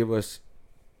is going to give us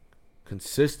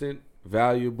consistent,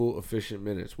 valuable, efficient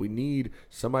minutes? We need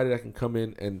somebody that can come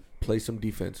in and play some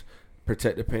defense,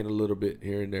 protect the paint a little bit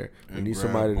here and there. We need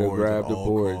somebody to grab the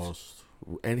boards.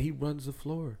 And he runs the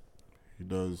floor. He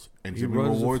does. And he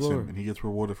rewards him, and he gets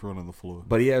rewarded for running the floor.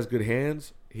 But he has good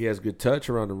hands. He has good touch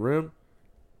around the rim.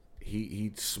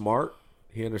 He's smart.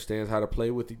 He understands how to play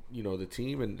with the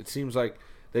team, and it seems like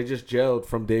they just gelled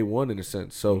from day one in a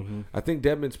sense. So I think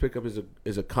Dedmon's pickup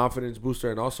is a confidence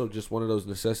booster, and also just one of those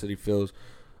necessity fills.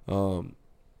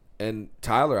 And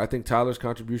Tyler, I think Tyler's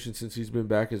contribution since he's been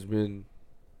back has been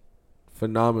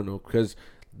phenomenal, because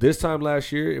this time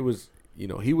last year it was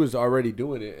he was already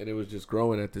doing it, and it was just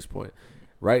growing at this point.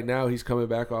 Right now he's coming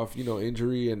back off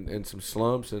injury and some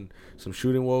slumps and some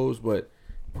shooting woes, but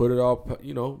put it all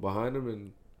behind him,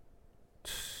 and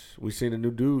we've seen a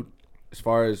new dude as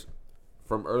far as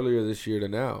from earlier this year to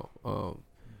now.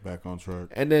 Back on track.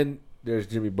 And then there's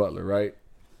Jimmy Butler, right?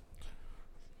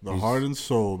 He's heart and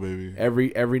soul, baby.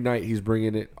 Every night he's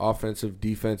bringing it, offensive,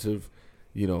 defensive,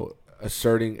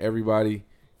 asserting everybody.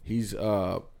 He's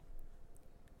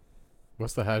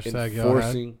what's the hashtag y'all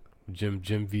had?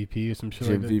 Jim VP or some shit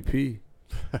Jim like that? VP.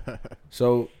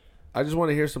 So I just want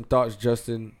to hear some thoughts,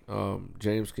 Justin.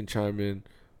 James can chime in,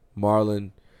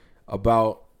 Marlon,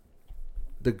 about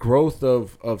the growth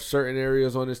of certain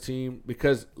areas on this team,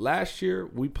 because last year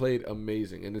we played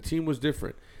amazing and the team was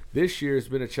different. This year it's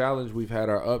been a challenge. We've had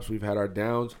our ups, we've had our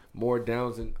downs, more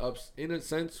downs than ups in a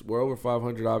sense. We're over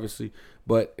 500 obviously,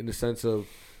 but in the sense of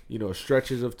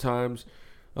stretches of times.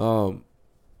 Bam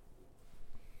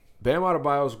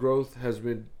Adebayo's growth has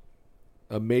been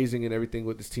amazing in everything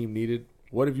what this team needed.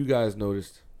 What have you guys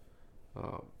noticed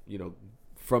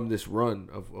from this run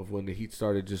of when the Heat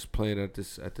started just playing at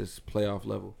this playoff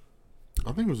level?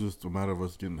 I think it was just a matter of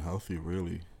us getting healthy,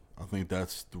 really. I think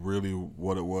that's really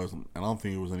what it was. And I don't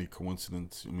think it was any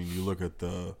coincidence. I mean, you look at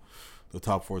the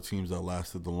top 4 teams that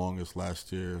lasted the longest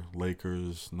last year: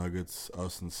 Lakers, Nuggets,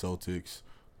 us, and Celtics.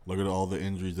 Look at all the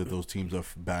injuries that those teams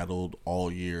have battled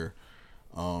all year.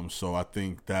 So I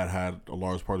think that had a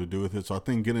large part to do with it. So I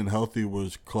think getting healthy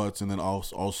was clutch. And then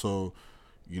also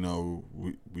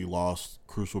we lost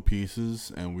crucial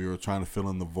pieces, and we were trying to fill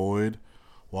in the void,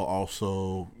 while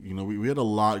also, we had a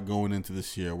lot going into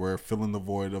this year. We're filling the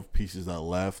void of pieces that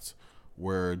left.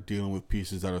 We're dealing with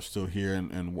pieces that are still here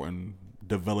and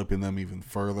developing them even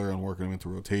further and working them into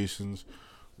rotations.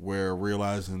 We're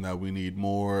realizing that we need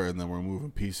more, and then we're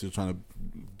moving pieces, trying to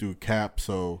do cap.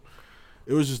 So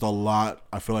it was just a lot,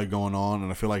 I feel like, going on,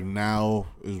 and I feel like now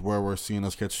is where we're seeing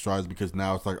us catch strides, because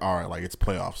now it's like, all right, like it's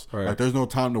playoffs. Right. Like there's no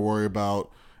time to worry about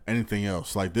anything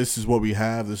else. Like this is what we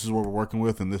have, this is what we're working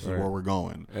with, and this is where we're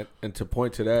going. And to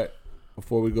point to that,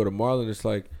 before we go to Marlon, it's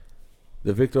like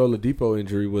the Victor Oladipo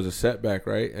injury was a setback,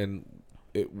 right? And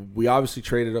we obviously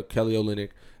traded up Kelly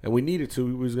Olynyk, And we needed to.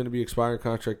 He was going to be expiring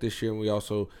contract this year, and we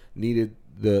also needed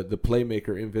the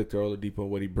playmaker in Victor Oladipo and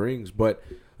what he brings. But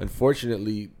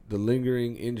unfortunately, the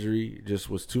lingering injury just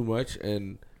was too much,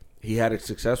 and he had a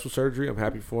successful surgery. I'm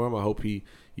happy for him. I hope he,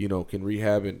 can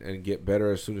rehab and get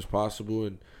better as soon as possible,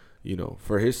 and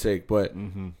for his sake. But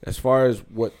as far as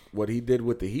what he did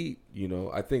with the Heat,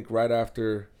 I think right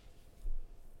after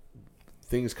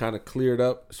things kind of cleared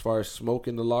up as far as smoke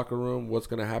in the locker room, what's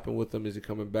going to happen with him? Is he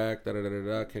coming back?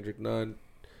 Kendrick Nunn,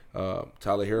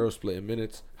 Tyler Hero splitting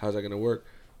minutes. How's that going to work?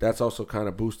 That's also kind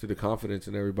of boosted the confidence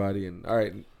in everybody. And, all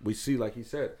right, we see, like he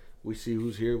said, we see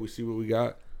who's here. We see what we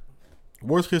got.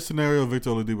 Worst case scenario,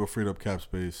 Victor Oladipo freed up cap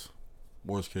space.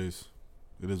 Worst case.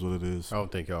 It is what it is. I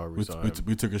don't think y'all resign.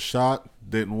 We took a shot.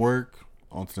 Didn't work.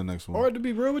 On to the next one. Or to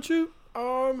be real with you,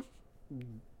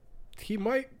 he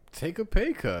might take a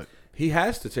pay cut. He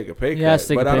has to take a pay cut. He has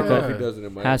to take but a pay I don't know cut. if he does it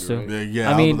in Miami. Has to. Right? Yeah,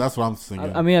 I mean, that's what I'm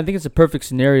thinking. I think it's a perfect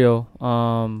scenario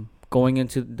going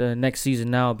into the next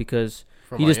season now because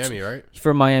for Miami, right?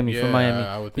 For Miami,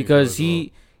 I would think because so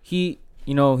as he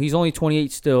he's only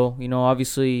 28 still.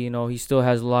 Obviously, he still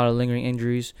has a lot of lingering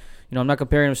injuries. I'm not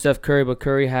comparing him to Steph Curry, but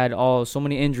Curry had so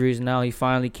many injuries, and now he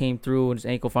finally came through, and his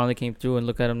ankle finally came through, and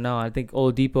look at him now. I think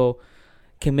Oladipo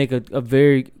can make a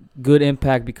very good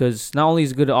impact because not only is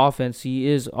he good at offense, he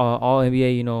is all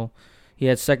NBA. He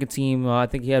had second team. I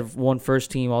think he had one first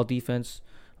team all defense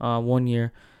 1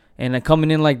 year. And then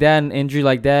coming in like that, an injury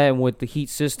like that, and with the Heat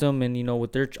system and,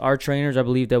 with our trainers, I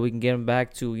believe that we can get him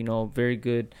back to, very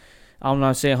good. I'm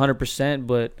not saying 100%,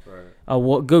 but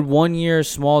a good 1 year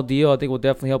small deal I think will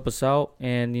definitely help us out.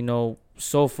 And,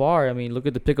 so far, I mean, look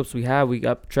at the pickups we have. We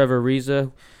got Trevor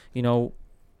Ariza, who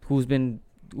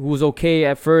was okay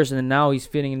at first, and then now he's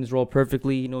fitting in his role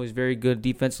perfectly. He's very good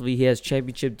defensively. He has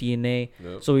championship DNA.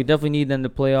 Yep. So we definitely need them in the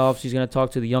playoffs. He's going to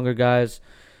talk to the younger guys.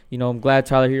 I'm glad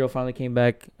Tyler Hero finally came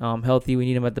back healthy. We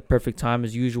need him at the perfect time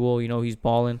as usual. He's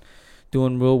balling,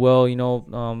 doing real well,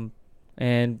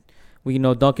 and we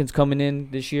Duncan's coming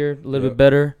in this year a little bit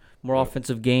better, more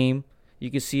offensive game. You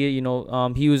can see it,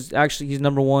 he's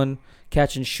number one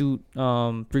catch and shoot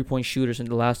 3-point shooters in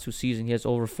the last 2 seasons. He has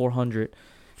over 400.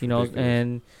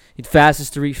 And he's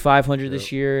fastest to reach 500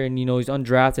 this year, and he's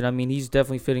undrafted. I mean, he's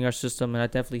definitely fitting our system, and I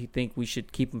definitely think we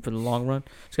should keep him for the long run.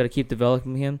 Just got to keep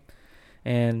developing him,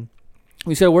 and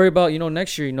we said worry about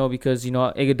next year, because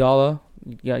Iguodala,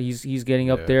 he's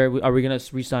getting up there. Are we gonna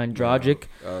re-sign Dragic?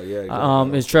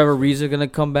 Exactly. Is Trevor Ariza gonna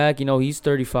come back? He's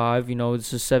 35.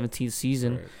 It's his 17th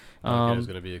season. Right. It's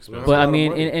gonna be expensive. But I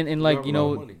mean, and like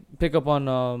pick up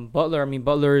on Butler. I mean,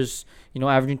 Butler's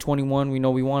averaging 21. We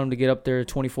know we want him to get up there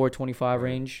 24, 25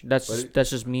 range. That's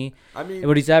just me. I mean,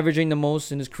 but he's averaging the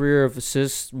most in his career of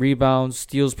assists, rebounds,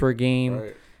 steals per game.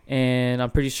 Right. And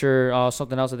I'm pretty sure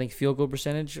something else, I think field goal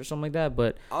percentage or something like that.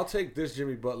 But I'll take this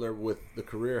Jimmy Butler with the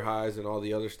career highs and all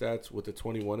the other stats with the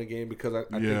 21 a game because I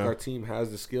think our team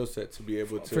has the skill set to be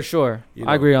able to. For sure.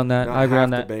 I agree on that. I agree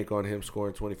on that. Not have to bank on him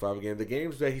scoring 25 a game. The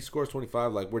games that he scores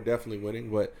 25, we're definitely winning.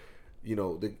 But,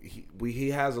 he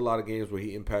has a lot of games where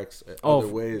he impacts other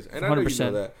ways. And 100%. I know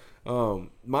you know that.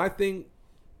 My thing,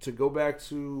 to go back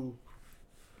to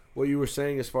what you were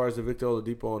saying as far as the Victor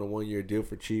Oladipo on a 1 year deal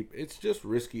for cheap, it's just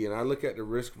risky. And I look at the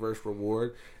risk versus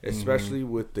reward, especially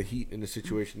with the Heat in the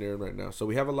situation they're in right now. So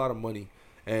we have a lot of money.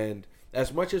 And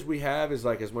as much as we have is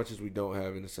as much as we don't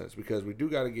have in a sense. Because we do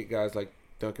got to get guys like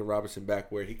Duncan Robinson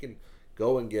back where he can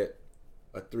go and get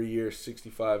a 3 year,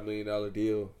 $65 million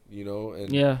deal,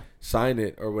 and sign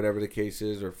it or whatever the case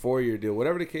is, or 4 year deal.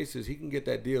 Whatever the case is, he can get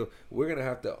that deal. We're going to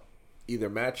have to either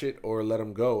match it or let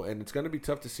him go. And it's going to be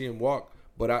tough to see him walk.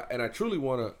 But I truly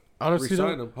want to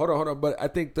re-sign him. Hold on. But I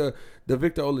think the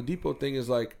Victor Oladipo thing is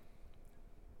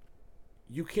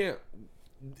you can't.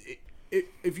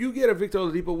 If you get a Victor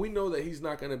Oladipo, we know that he's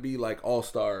not going to be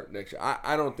all-star next year.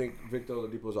 I don't think Victor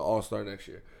Oladipo is an all-star next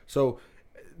year. So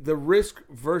the risk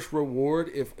versus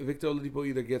reward, if Victor Oladipo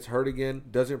either gets hurt again,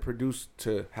 doesn't produce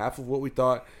to half of what we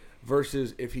thought,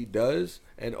 versus if he does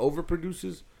and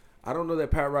overproduces, I don't know that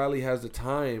Pat Riley has the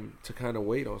time to kind of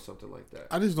wait on something like that.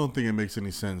 I just don't think it makes any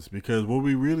sense because what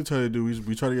we really try to do is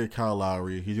we try to get Kyle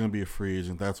Lowry. He's going to be a free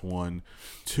agent. That's one.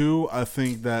 Two, I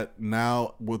think that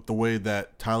now with the way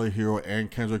that Tyler Hero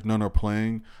and Kendrick Nunn are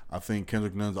playing, I think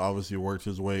Kendrick Nunn's obviously worked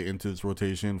his way into this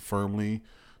rotation firmly.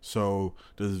 So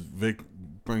does Vic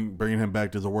bringing him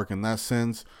back, does it work in that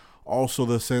sense? Also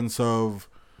the sense of,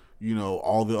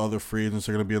 all the other free agents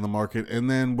are going to be in the market. And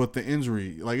then with the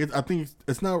injury, I think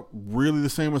it's not really the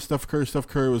same as Steph Curry. Steph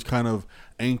Curry was kind of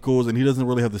ankles, and he doesn't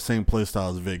really have the same play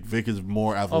style as Vic. Vic is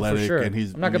more athletic, for sure. and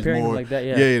he's I'm not comparing him like that.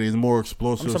 Yeah, and he's more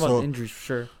explosive. I'm talking about injuries for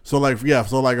sure. So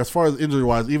as far as injury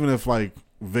wise, even if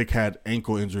Vic had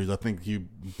ankle injuries, I think he'd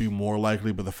be more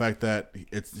likely. But the fact that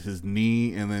it's his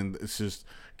knee and then it's just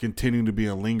continuing to be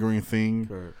a lingering thing,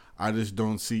 sure. I just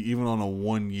don't see, even on a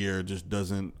 1 year, just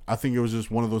doesn't. I think it was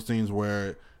just one of those things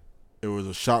where it was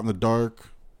a shot in the dark.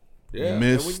 Yeah,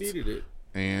 missed, and we needed it.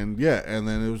 And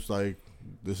then it was like,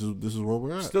 this is where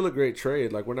we're at. Still a great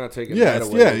trade. Like, we're not taking that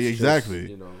away. Yeah, exactly.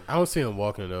 Just, I don't see him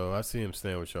walking though. I see him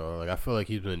staying with y'all. Like, I feel like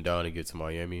he's been down to get to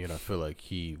Miami, and I feel like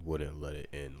he wouldn't let it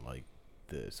end like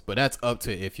this. But that's up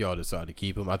to if y'all decide to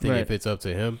keep him. I think if it's up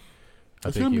to him,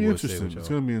 I think he would stay with y'all. It's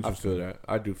gonna be interesting. I feel that.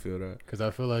 I do feel that because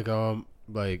I feel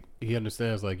like he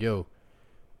understands. Like, yo,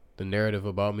 the narrative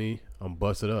about me, I'm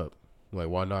busted up. Like,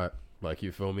 why not? Like,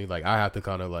 you feel me? Like, I have to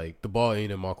kind of, like, the ball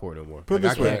ain't in my court no more. Put it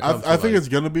like, this way, I think it's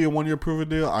going to be a 1 year prove-it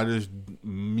deal.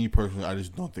 Me personally, I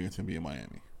just don't think it's going to be in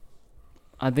Miami.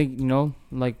 I think,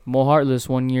 like, Mo Heartless,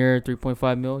 1 year,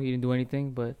 $3.5 million. He didn't do anything,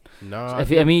 but. Nah. I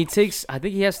think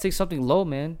he has to take something low,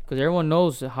 man. Because everyone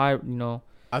knows high,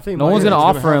 I think no one's going to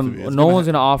offer him. No one's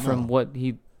going to offer him what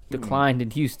he declined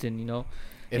in Houston,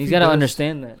 He's got to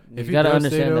understand that. He's got to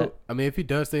understand that. I mean, if he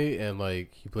does stay and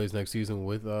like he plays next season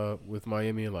with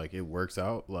Miami and like it works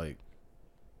out, like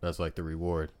that's like the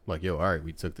reward. Like, yo, all right,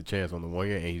 we took the chance on the 1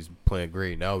 year and he's playing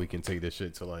great. Now we can take this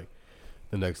shit to like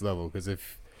the next level. Because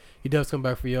if he does come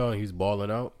back for y'all and he's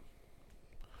balling out,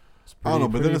 I don't know.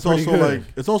 But then it's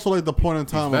also like the point in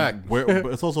time where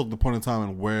it's also the point in time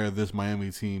and where this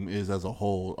Miami team is as a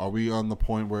whole. Are we on the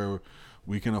point where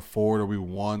we can afford or we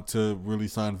want to really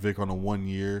sign Vic on a 1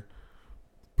 year,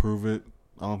 prove it?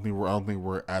 I don't think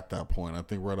we're at that point. I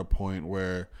think we're at a point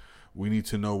where we need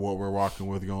to know what we're rocking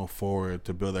with going forward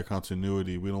to build that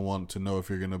continuity. We don't want to know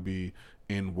if you're going to be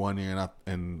in 1 year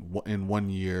and in 1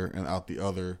 year and out the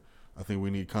other. I think we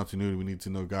need continuity. We need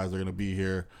to know guys are going to be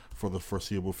here for the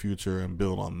foreseeable future and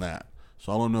build on that.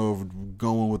 So I don't know if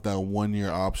going with that 1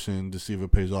 year option to see if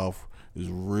it pays off is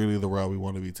really the route we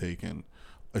want to be taking.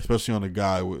 Especially on a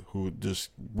guy who just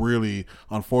really,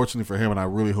 unfortunately for him, and I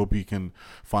really hope he can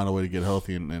find a way to get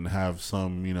healthy and have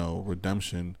some,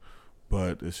 redemption.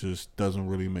 But it just doesn't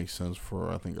really make sense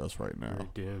for, I think, us right now.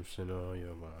 Redemption on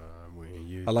your mind when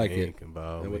you I like think it.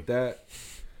 About and me. With that,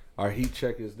 our heat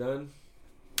check is done.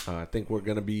 I think we're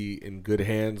going to be in good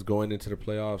hands going into the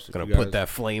playoffs. Going to put that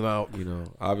flame out.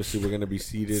 Obviously we're going to be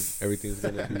seated. Everything's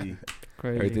going to be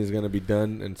crazy. Everything's going to be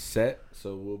done and set.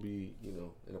 So we'll be,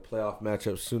 in a playoff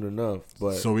matchup soon enough.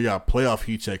 But so we got playoff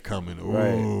heat check coming. Ooh.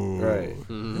 Right.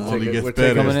 Mm-hmm. We're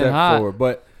taking a step forward.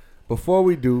 But before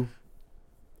we do,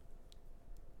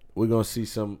 we're going to see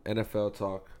some NFL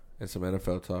talk and some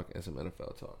NFL talk and some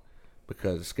NFL talk.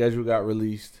 Because the schedule got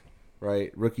released.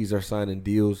 Right, rookies are signing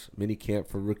deals. Mini camp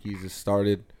for rookies has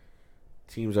started.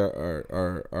 Teams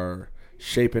are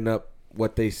shaping up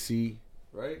what they see.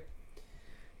 Right,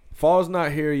 fall's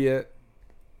not here yet.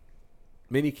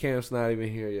 Mini camp's not even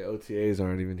here yet. OTAs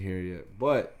aren't even here yet.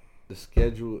 But the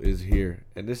schedule is here,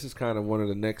 and this is kind of one of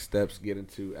the next steps getting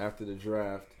to after the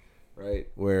draft. Right,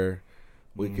 where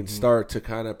we can start to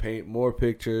kind of paint more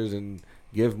pictures and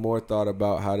give more thought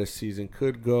about how this season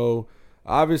could go.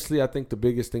 Obviously, I think the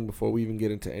biggest thing before we even get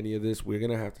into any of this, we're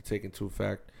going to have to take into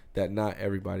fact that not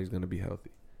everybody's going to be healthy.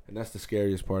 And that's the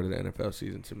scariest part of the NFL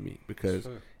season to me because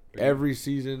every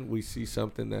season we see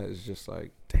something that is just like,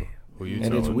 damn.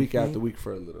 And it's week after week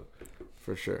for a little,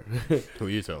 for sure. Who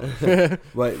you telling?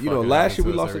 But, last year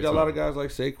we lost a lot of guys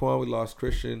like Saquon. We lost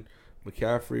Christian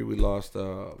McCaffrey. We lost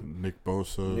Nick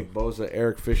Bosa.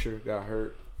 Eric Fisher got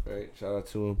hurt. Right? Shout out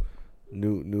to him.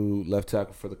 New left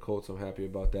tackle for the Colts. I'm happy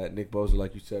about that. Nick Bosa,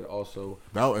 like you said, also.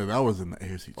 That was in the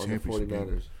AFC Championship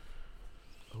game.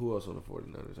 Who else on the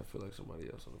 49ers? I feel like somebody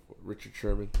else on the 49ers.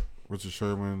 Richard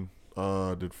Sherman.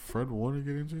 Did Fred Warner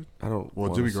get injured? I don't.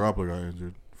 Well, Jimmy Garoppolo got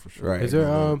injured for sure. Right. Is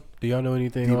there? Do y'all know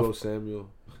anything? Debo Samuel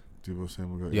got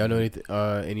injured. Do y'all know anything?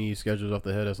 Any schedules off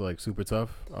the head that's like super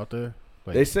tough out there?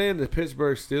 Like, they saying the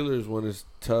Pittsburgh Steelers one is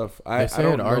tough. They're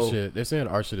saying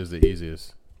our shit is the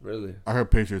easiest. Really? I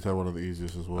heard Patriots have one of the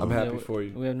easiest as well. I'm happy for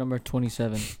you. We have number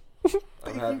 27.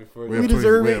 I'm happy for you. We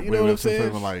deserve it. You know what I'm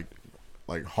saying?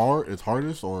 Like hard, it's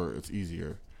hardest or it's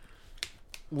easier?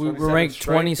 We're ranked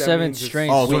 27th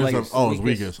strength. Oh, 27th. Oh, it's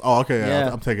weakest. Oh, okay.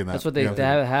 Yeah, I'm taking that. That's what they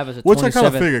have as a 27th. Which I kind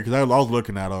of figured because I was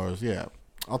looking at ours. Yeah,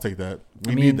 I'll take that.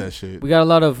 We need that shit. We got a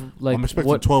lot of like. I'm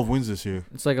expecting 12 wins this year.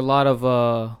 It's like a lot of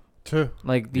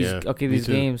like these. Yeah, okay, these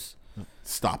games.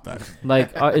 Stop that.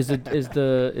 Like, is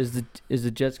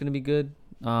the Jets gonna be good?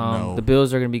 No. The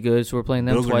Bills are gonna be good, so we're playing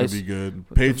them Bills twice. Bills are gonna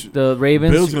be good. The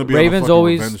Ravens. Bills gonna be Ravens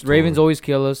always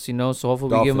kill us, So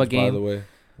hopefully we give them a game. By the way.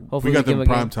 Hopefully we got them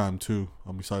prime time too.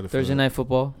 I'm excited for Thursday night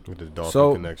football with the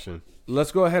Dolphin connection.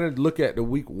 let's go ahead and look at the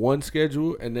week 1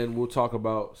 schedule, and then we'll talk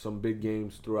about some big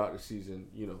games throughout the season.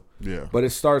 Yeah. But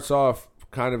it starts off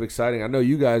kind of exciting. I know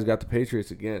you guys got the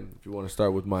Patriots again. If you want to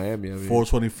start with Miami,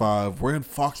 4:25. We're in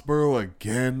Foxborough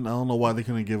again. I don't know why they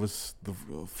couldn't give us the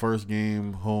first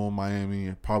game home.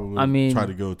 Miami probably try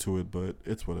to go to it, but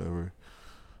it's whatever.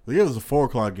 They gave us a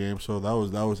 4:00 game, so that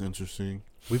was interesting.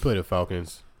 We play the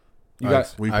Falcons. I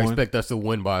expect us to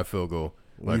win by a field goal.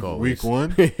 Like week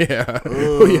 1? Yeah.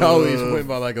 We always win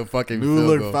by like a fucking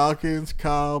field goal. Falcons,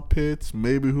 Kyle Pitts,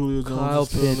 maybe Julio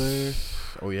Jones is still there.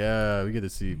 Oh, yeah. We get to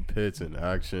see Pitts in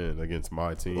action against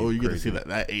my team. Oh, you get to see that.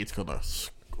 That 8's going to...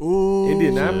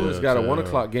 Indianapolis got a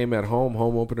 1:00 game at home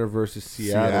opener versus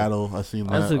Seattle. I seen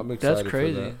that. That's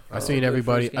crazy. I seen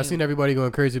everybody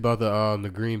going crazy about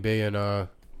the Green Bay and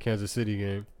Kansas City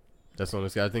game. That's on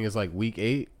this guy. I think it's like week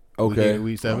 8. Okay.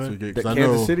 Week 7.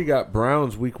 Kansas City got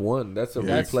Browns week 1. That's a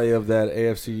replay of that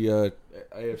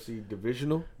AFC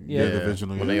divisional. Yeah,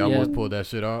 divisional. When they almost pulled that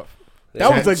shit off.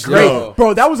 That was a great,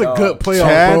 bro. That was a good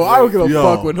playoff, bro. I don't give a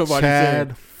fuck what nobody said.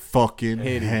 Chad fucking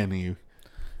Henne.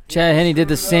 Chad Henne did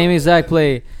the same exact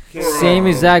play. Same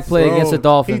exact play against the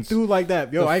Dolphins. He threw like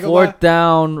that. Yo, I ain't gonna lie. 4th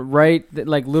down, right,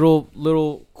 like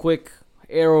little quick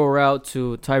arrow route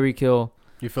to Tyreek Hill.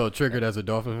 You felt triggered as a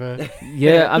Dolphin fan?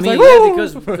 Yeah, I mean,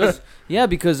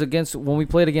 because when we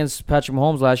played against Patrick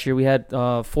Mahomes last year, we had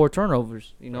 4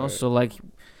 turnovers. So like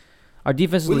our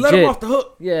defense is legit. We let him off the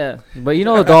hook. Yeah, but the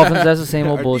Dolphins, that's the same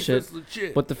old bullshit.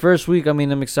 But the first week, I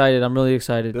mean, I'm excited. I'm really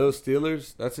excited. Bills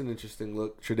Steelers, that's an interesting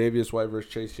look. Tre'Davious White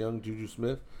versus Chase Young, Juju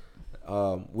Smith.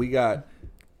 We got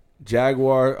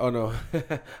Jaguar. Oh no,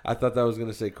 I thought that was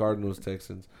gonna say Cardinals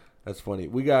Texans. That's funny.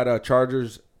 We got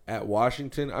Chargers at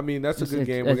Washington. I mean, that's a good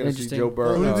game. We're going to see Joe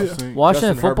Burrow.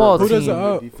 Washington football team.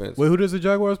 Who does the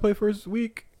Jaguars play first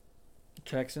week?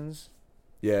 Texans.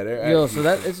 Yeah, they're so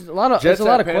that it's a lot of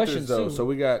questions though. too. So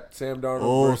we got Sam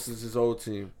Darnold versus his old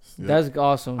team. Yeah. That's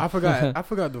awesome. I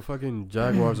forgot the fucking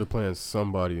Jaguars are playing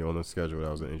somebody on the schedule.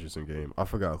 That was an interesting game. I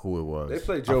forgot who it was. They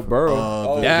played Joe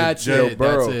Burrow. That's it.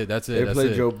 They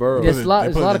played Joe Burrow. There's a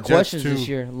lot of questions this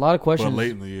year. A lot of questions. But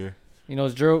late in the year.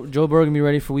 Is Joe Burrow gonna be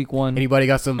ready for week 1? Anybody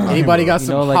got some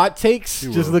hot takes?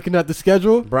 Just looking at the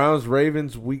schedule. Browns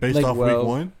Ravens week based off week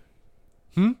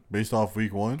 1. Based off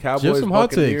week 1. Cowboys some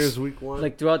hot Buccaneers takes. week 1.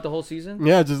 Like throughout the whole season.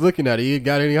 Yeah, just looking at it. You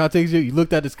got any hot takes? You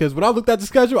looked at this because when I looked at the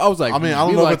schedule, I was like, I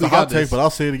don't know if it's a hot take, but I'll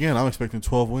say it again. I'm expecting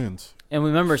 12 wins. And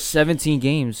remember, 17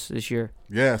 games this year.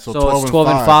 Yeah, so 12 it's 12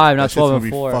 and 5, not 12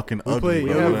 and 4. Fucking ugly.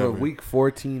 We have a week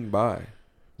 14 bye.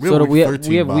 We have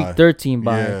week 13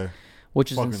 bye. Yeah. Which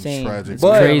is fucking insane. Tragic. It's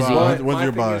crazy. When's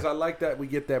your bye? I like that we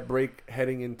get that break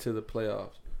heading into the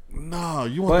playoffs. No,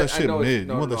 you want that shit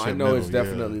mid. I know it's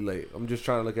definitely late. I'm just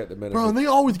trying to look at the benefits. Bro, and they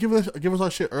always give us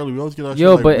our shit early. We always get our shit.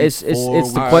 Yo, but it's the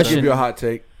question. I'll give you a hot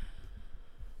take.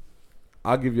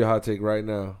 I'll give you a hot take right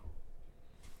now.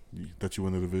 That you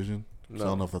win the division? No. So I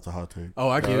don't know if that's a hot take. Oh,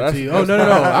 I give it to you. Oh,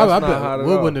 no.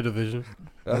 We'll win the division.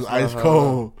 That's ice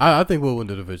cold. I think we'll win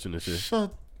the division this year.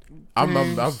 Shut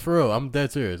I'm for real. I'm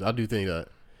dead serious. I do think that.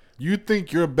 You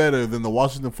think you're better than the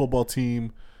Washington football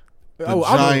team, the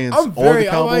Giants, or the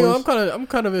Cowboys? I'm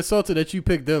kind of insulted that you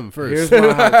picked them first. Here's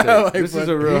my hot take. This is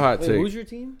a real hot take. Who's your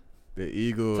team? The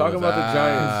Eagles. Talking about the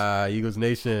Giants. Eagles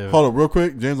Nation. Hold up, real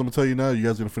quick, James. I'm gonna tell you now. You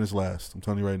guys are gonna finish last. I'm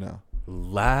telling you right now.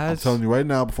 Last. I'm telling you right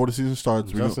now. Before the season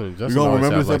starts, we're gonna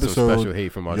remember this episode. Special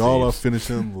hate from our y'all teams. are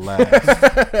finishing last.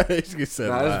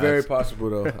 That's very possible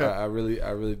though. I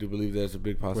really do believe there's a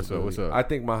big possibility. What's up? I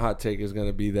think my hot take is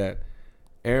gonna be that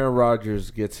Aaron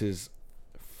Rodgers gets his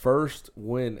first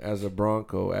win as a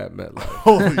Bronco at MetLife.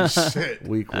 Holy shit!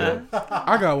 Week 1.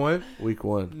 I got one. Week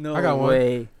 1. No I got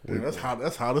way. Dude, that's hot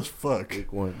as fuck.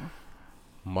 Week 1.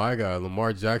 My guy,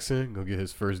 Lamar Jackson, gonna get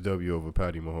his first W over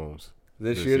Patty Mahomes.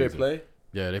 This year season. they play?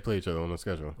 Yeah, they play each other on the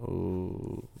schedule.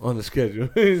 Oh, on the schedule.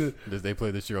 They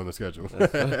play this year on the schedule.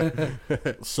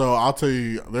 So I'll tell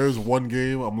you, there's one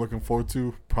game I'm looking forward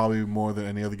to, probably more than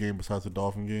any other game besides the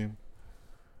Dolphin game.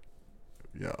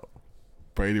 Yo,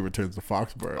 Brady returns to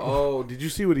Foxborough. Oh, did you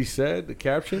see what he said? The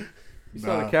caption? You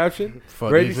saw the caption? Fuck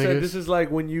Brady said this is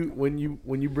like when you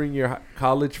bring your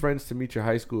college friends to meet your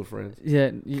high school friends.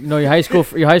 Yeah, your high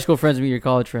school friends meet your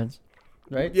college friends.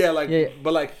 Right? Yeah,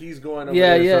 but like he's going over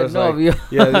there. Yeah, so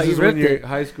this is when your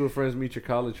high school friends meet your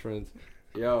college friends.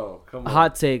 Yo, come on.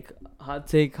 Hot take.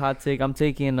 I'm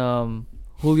taking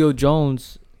Julio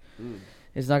Jones.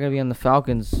 It's not gonna be on the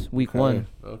Falcons week 1.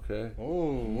 Okay.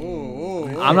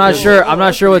 I'm not sure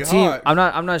what team.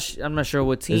 I'm not sure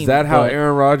what team. Is that how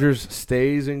Aaron Rodgers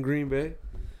stays in Green Bay?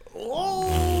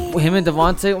 Him and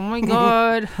Devontae. Oh my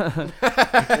God.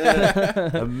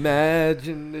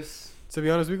 Imagine this. To be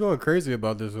honest, we're going crazy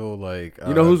about this whole like.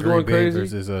 You know who's Green going Bay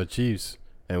crazy? versus Chiefs,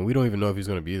 and we don't even know if he's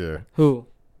going to be there. Who?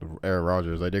 Aaron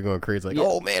Rodgers. Like they're going crazy. Like, Yeah.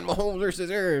 oh man, Mahomes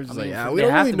versus Aaron. It's I mean, like, we they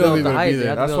don't have really to know build if he's the going to hype. be They there.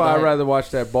 have to That's build why the I'd hype. rather watch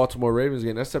that Baltimore Ravens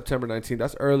game. That's September 19th.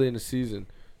 That's early in the season.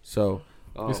 So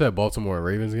You said Baltimore and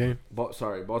Ravens game.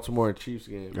 Baltimore and Chiefs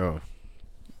game. Oh,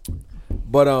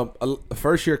 But a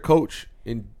first year coach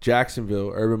in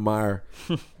Jacksonville, Urban Meyer,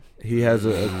 he has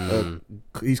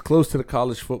he's close to the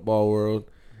college football world,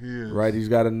 right? He's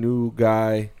got a new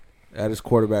guy at his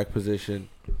quarterback position.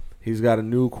 He's got a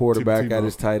new quarterback at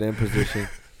his tight end position.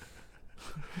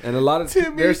 And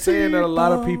they're saying that a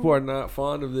lot of people are not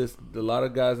fond of this. A lot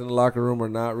of guys in the locker room are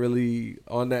not really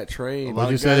on that train.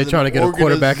 But you said they're trying to get a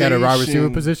quarterback at a wide receiver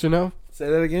position now? Say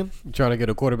that again? You trying to get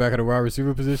a quarterback at a wide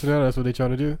receiver position now? That's what they're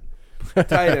trying to do?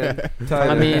 Tight end.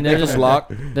 I mean, they're just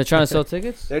locked. They're trying to sell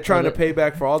tickets. They're trying to pay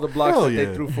back for all the blocks Hell that yeah.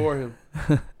 they threw for him.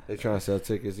 They're trying to sell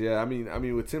tickets. Yeah, I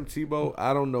mean, with Tim Tebow,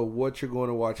 I don't know what you're going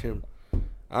to watch him.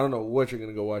 I don't know what you're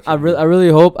going to go watch. I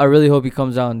really hope he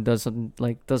comes out and does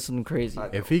something crazy.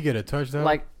 If he get a touchdown,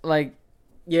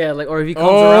 Or if he comes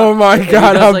oh around. my if he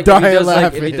God, does, I'm if he dying does,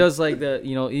 laughing. if he does like the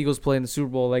Eagles play in the Super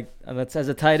Bowl, like and that's as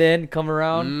a tight end come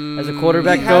around as a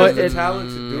quarterback, he throw has it. the talent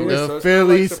to do it. The So it's not,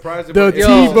 Phillies, surprising, the but it's-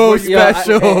 Tebow Yo,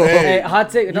 special. Hey, hot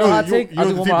take. You No hot know, take. you I'll know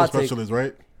do the one more Tebow hot take. special is,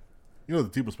 right? You know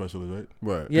the Tebow special is, right?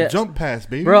 What? Yeah, The jump pass,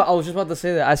 baby. bro. I was just about to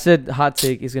say that. I said hot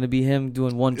take is gonna be him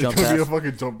doing one It's jump gonna be a pass.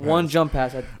 fucking jump pass. One jump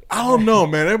pass. I don't know,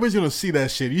 man. Everybody's gonna see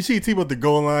that shit. You see Tebow at the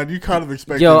goal line, you kind of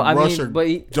expect Yo, him I to rush mean, or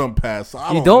but jump pass. I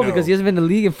you don't don't know. because he hasn't been in the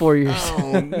league in 4 years.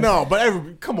 No,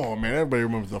 but come on, man. Everybody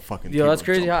remembers the fucking. Yo, Tebow that's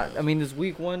crazy. jump pass. I mean, this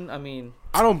week one. I mean,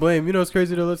 I don't blame. You know what's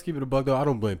crazy though? Let's keep it a buck though. I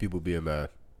don't blame people being mad.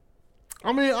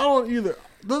 I mean, I don't either.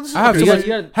 I have You to.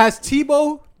 gotta- Has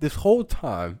Tebow this whole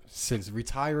time since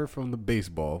retiring from the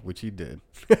baseball, which he did?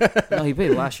 no, he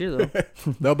played last year though.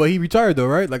 No, but he retired though,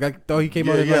 right? Like I thought he came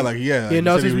out. He He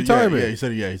announced his retirement. Yeah,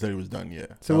 he said he was done. Yeah.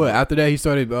 So what? After that, he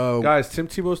started. Guys, Tim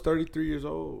Tebow's 33 years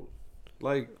old.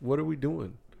 Like, what are we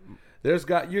doing?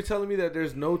 You're telling me that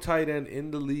there's no tight end in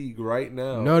the league right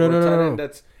now. No. Tight end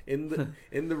that's in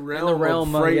the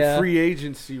realm of free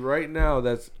agency right now.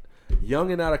 That's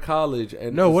young and out of college.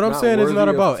 And No, what I'm saying is not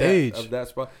worthy about of age. of that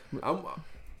spot.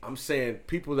 I'm saying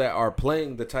people that are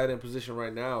playing the tight end position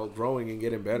right now, growing and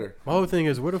getting better. My whole thing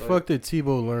is, where the fuck did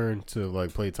Tebow learn to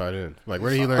like play tight end? Like, where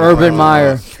did he learn? Urban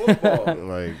Meyer. Football.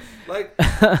 Like,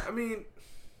 I mean,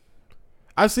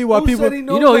 I see why who people. said he You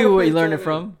knows know how to who play he learned tight it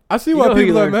from. I see You why know who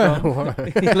people he are learned mad.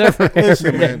 from. He learned from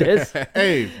Listen, man. Hernandez.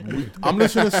 Hey, I'm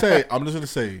just gonna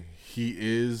say he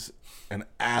is an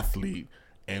athlete,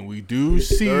 and we do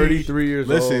see 33 years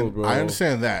listen, old, bro. I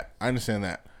understand that,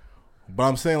 but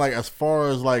I'm saying like as far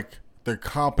as like their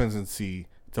competency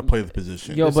to play the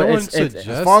position. Yo, Did but someone it's suggest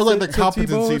as far as like the it to Tebow or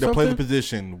competency to play the something?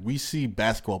 position, we see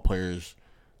basketball players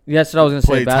that's what I was gonna say.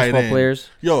 play tight Basketball end. players.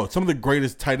 Yo, some of the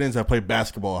greatest tight ends that played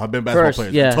basketball have been basketball First,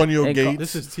 players. yeah. Antonio And Gates.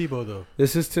 This is Tebow though.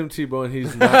 This is Tim Tebow, and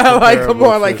he's not Like, come comparable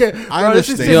on, like, to- I bro, this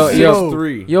is understand. Yo,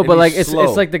 6'3", Yo, and but like he's it's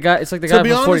slow. like the guy. It's like the To guy be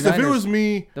from honest, 49ers. if it was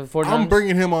me, The 49ers. I'm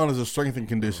bringing him on as a strength and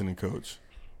conditioning coach.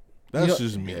 That's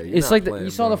just me. You're It's not like playing,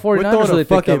 you saw the bro. 49ers throwing who a they picked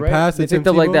fucking up, right? pass They to Tim picked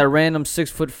up like Tebow? that random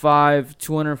 6'5",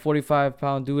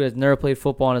 245-pound dude that's never played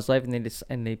football in his life,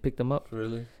 and they picked him up.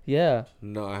 Really? Yeah,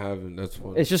 No, I haven't. That's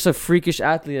funny. it's just a freakish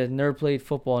athlete that never played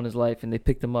football in his life, and they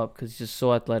picked him up because he's just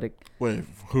so athletic. Wait,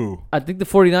 who? I think the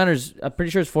 49ers. I'm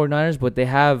pretty sure it's 49ers, but they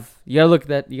have. You gotta look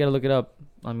that. You gotta look it up.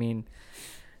 I mean,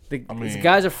 this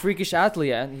guy's a freakish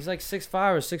athlete, and he's like 6'5"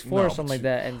 or 6'4" or something like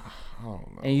that, and. I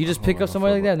don't know. And you just I pick don't up know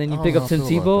somebody how I like that, and then feel you about- pick I up don't Tim know how I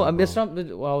feel Tebow. about I mean, that, it's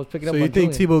something. Well, I was picking up. So you on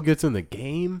think Julian. Tebow gets in the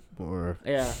game, or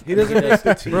Yeah, He doesn't make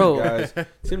the team, Bro. guys.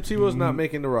 Tim Tebow's not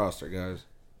making the roster, guys.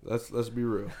 Let's be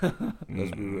real.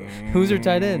 Let's be real. Who's their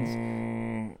tight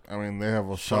ends? I mean, they have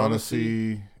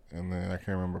O'Shaughnessy, and then I can't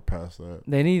remember past that.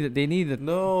 They need it.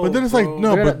 No, But then it's like, bro.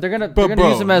 no, They're but gonna bro,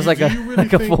 use him as like do a you really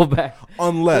like a think- fullback.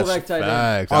 unless Fullback tight end.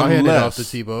 facts? I'll hand it off to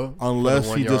Unless- Tebow. unless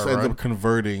for the he just 1 yard ends run. up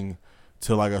converting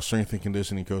to like a strength and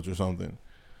conditioning coach or something.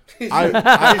 He's still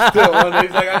on.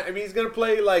 He's like, I mean, he's gonna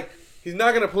play like he's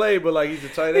not gonna play, but like he's a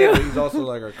tight end. But he's also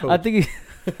like our coach. I think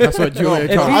That's what Julian.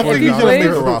 If I think he he's gonna plays-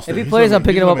 make the roster. if he He's plays, gonna I'm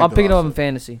picking him he's up. gonna I'm make the picking him up in roster.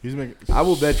 fantasy. He's making. I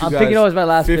will bet you I'm guys picking him up as my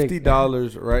last pick.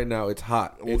 $50 right now. It's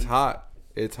hot. It's hot.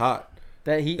 It's hot.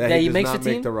 That he That he does makes not the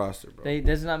team. make the roster, bro. That he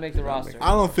does not make the roster. I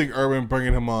don't think Urban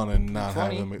bringing him on and not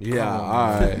 20? having him. Yeah, come on,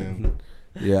 all right. man.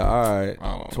 Yeah, all right. I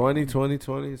don't know. 20.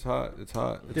 It's hot. It's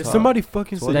hot. It's Did hot. somebody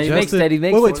fucking That suggest he makes- it? that he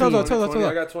makes Wait, 20, tell us.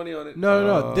 I got 20 on it.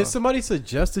 No. Did somebody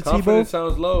suggest to Confidence Tebow?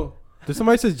 sounds low. Did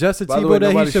somebody suggest to By the way, Tebow that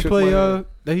nobody he should shook play? my hand.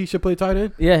 That he should play tight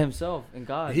end? Yeah, himself and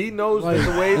God. He knows Like,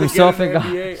 that the way to himself get in and the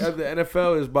NBA of the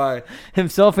NFL is by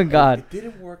Himself and God. It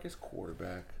didn't work as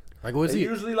quarterback. Like, was he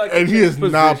usually like? And he is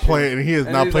not playing. And he is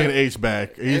not playing H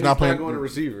back. He's not playing going to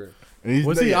receiver.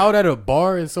 Was he out at a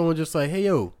bar and someone just like, hey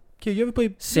yo, kid, you ever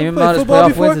play same amount of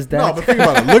playoff wins as No, Dak? but think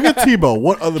about it. Look at Tebow.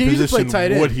 What other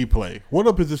position would he play? What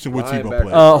other position would Tebow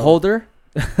play? Holder.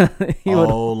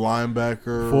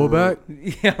 Linebacker, fullback.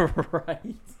 Yeah,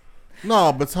 right.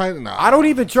 No, but tight. Nah, I don't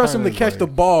even trust him to catch the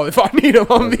ball if I need him.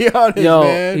 I'm gonna be honest, yo,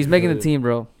 man. He's making the team,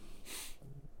 bro.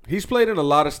 He's played in a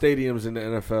lot of stadiums in the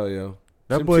NFL, yo.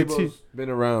 That boy Tebow's been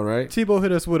around, right? Tebow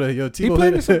hit us with a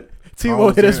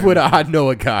Tebow hit us with a I know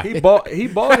a guy. He balled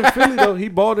in Philly though. He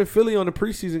balled in Philly on the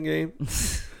preseason game.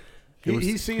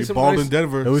 He's seen some balled nice, in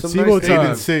Denver. It was Tebow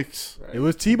time. 8-6. It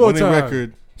was Tebow time.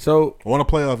 Record. So won a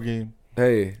playoff game.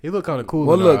 Hey, he looked kind of cool.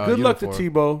 Well, look, good luck to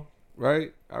Tebow.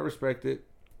 Right, I respect it.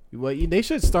 Well, they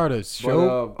should start a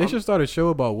show. They should start a show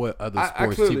about what other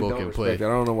sports Tebow can play. I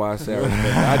don't know why I say I respect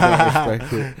it. I don't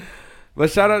respect it. But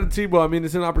shout out to Tebow. I mean,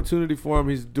 it's an opportunity for him.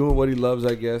 He's doing what he loves,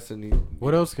 I guess. And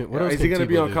what else? Is he going to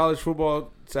be on college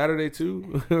football Saturday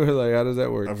too? Like, how does that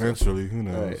work? Eventually, who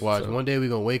knows? Right, watch. One day we're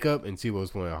gonna wake up and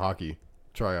Tebow's playing hockey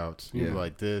tryouts. You'll be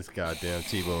like, this goddamn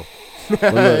Tebow.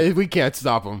 Well, we can't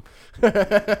stop him.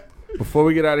 Before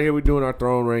we get out of here, we're doing our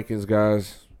throne rankings,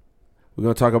 guys. We're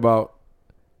gonna talk about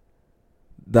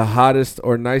the hottest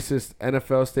or nicest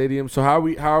NFL stadium. So how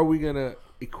are we gonna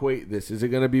equate this? Is it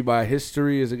going to be by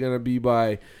history? Is it going to be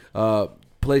by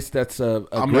place that's a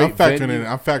great venue?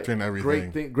 I'm factoring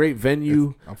everything. Great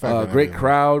venue, great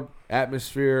crowd,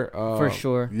 atmosphere. For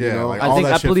sure. Yeah, you know? like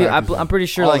I'm pretty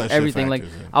sure like everything. Like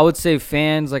I would say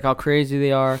fans, like how crazy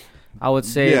they are. I would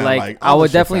say I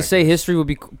would definitely say history would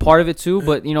be part of it too.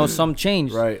 But some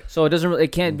change. Right. So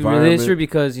it can't be really history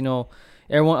because a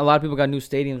lot of people got new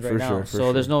stadiums right now.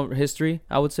 So there's no history,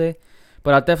 I would say.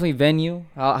 But I'll definitely venue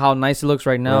how nice it looks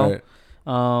right now,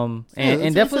 and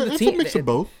definitely the team. It's a mix of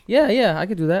both. Yeah, I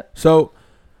could do that. So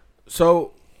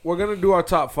we're gonna do our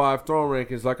top 5 throne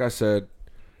rankings. Like I said,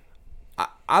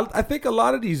 I think a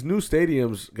lot of these new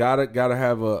stadiums gotta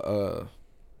have a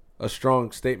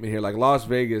strong statement here, like Las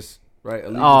Vegas, right?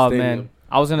 Stadium man,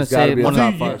 I was gonna say one of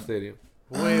the top 5 stadium.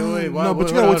 Wait. No, but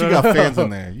you got fans in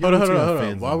there. Hold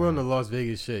on. While we're on the Las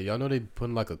Vegas shit, y'all know they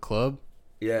putting like a club.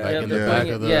 Yeah, like in the back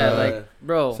of the like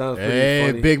bro. Sounds pretty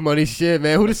funny. Big money shit,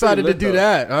 man. Who decided to do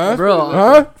that, huh?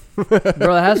 Bro,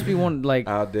 bro, it has to be one like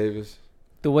Al Davis.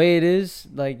 The way it is,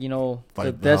 like the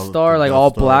Death the Star, like Death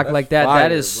all Star. black That's like that. fire,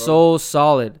 that is bro. so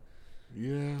solid.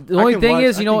 Yeah. The only thing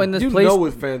is, in this place,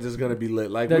 with fans is gonna be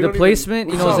lit. Like the placement,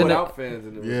 is in without fans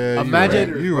in the Yeah,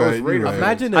 imagine you're right.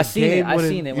 Imagine I seen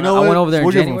it. You know I what? went over there We'll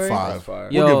in give January. him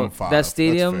 5. Yo, We'll give him 5. that That's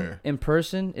stadium fair. in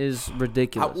person is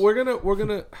ridiculous. We're gonna We're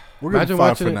giving imagine 5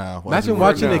 watching for now. Imagine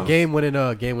watching a game winning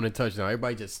touchdown.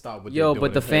 Everybody just stop. What Yo, they're but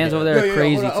doing. the fans over there are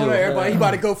crazy hold on, too. everybody, he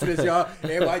about to go for this, y'all.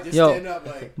 Everybody just stand up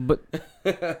like. But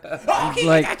he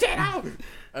like, got that shit out.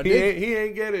 he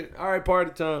ain't get it. All right,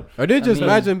 party time. Or did just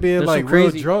imagine being like some real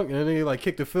crazy- drunk and then you like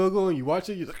kick the field goal and you watch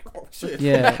it, you're like, oh shit.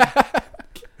 yeah.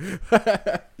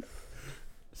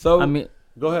 So I mean,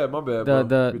 go ahead. My bad. Bro.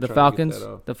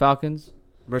 the Falcons.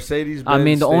 Mercedes. I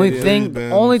mean, the only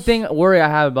Mercedes-Benz. thing worry I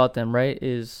have about them, right,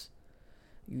 is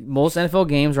most NFL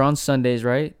games are on Sundays,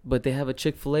 right? But they have a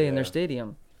Chick-fil-A in their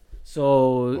stadium.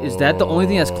 So is that the only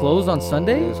thing that's closed on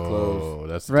Sunday? It's closed.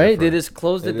 That's Right? different. They just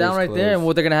closed it down right there, closed. and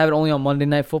what they're gonna have it only on Monday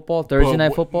Night Football, Thursday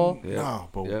Night Football. No,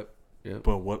 but Yep.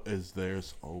 but what is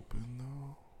theirs open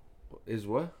though? Is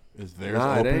what? Is theirs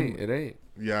Nah, open? it ain't.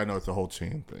 Yeah, I know it's a whole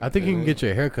chain thing. I think you can get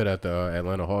your haircut at the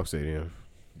Atlanta Hawks Stadium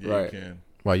yeah, Right. you can.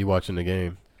 while you watching the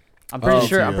game. I'm pretty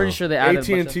yeah. sure they added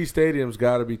a bunch AT&T Stadium's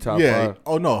got to be top Yeah. 5.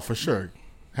 Oh no, for sure.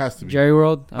 Has to of be. Jerry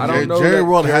World. I don't know. Jerry that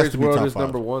World has Jerry's to be World top is 5.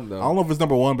 number 1 though. I don't know if it's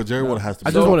number 1, but Jerry World has to be.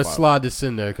 I just top want to 5. slide this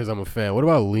in there because I'm a fan. What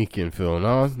about Lincolnville?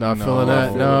 No, not No. feeling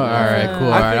that. No, all right, cool.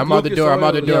 All I right, think I'm out the Lucas door. I'm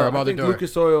out the Oil- door. yeah, I'm I out the think door.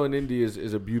 Lucas Oil in Indy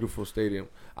is a beautiful stadium.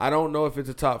 I don't know if it's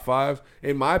a top 5.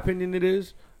 In my opinion, it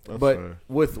is. That's But fair.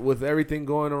 with everything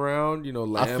going around,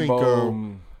 Lambeau. I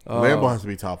think Lambeau has to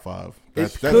be top 5.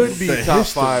 could be the top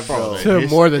history, 5 bro. though.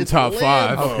 More than It's top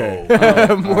 5. Lambeau.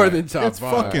 Okay. More than top It's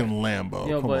 5. fucking Lambeau.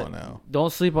 Yo, Come but on now.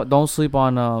 Don't sleep on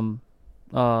Mile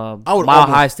almost-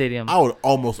 High Stadium. I would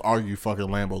almost argue fucking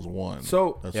Lambeau's 1.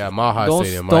 So That's Yeah, just- Mile High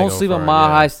Stadium. Don't sleep on Mile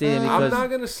High Stadium I'm because not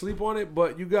gonna sleep on it,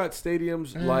 but you got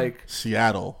stadiums like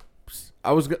Seattle,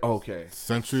 okay.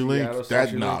 CenturyLink.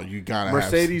 Seattle, No, CenturyLink. you gotta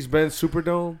Mercedes-Benz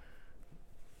Superdome have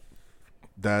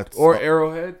that's or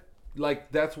Arrowhead.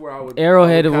 Like that's where I would.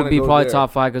 Arrowhead I would kinda be go probably there.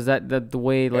 top 5 because that the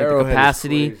way like Arrowhead the is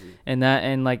capacity crazy.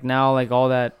 and like now like all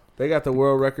that. They got the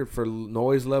world record for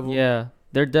noise level. Yeah,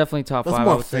 they're definitely top that's 5. I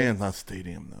more would say. fans, not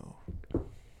stadium though.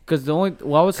 because the only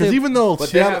I would say even though but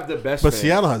Seattle, they have the best, but fans.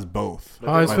 Seattle has both.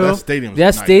 Heinz Like, Field?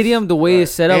 that stadium, the way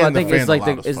it's set up, And I think the it's like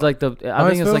fans the allowed as I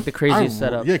think it's like the craziest Yeah,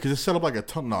 setup. because it's set up like a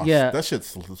ton. No, Yeah. that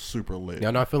shit's super lit.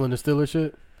 Y'all not feeling the Steelers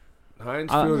shit?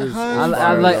 Heinz I Field is. I Heinz like Field,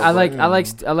 I like bro. I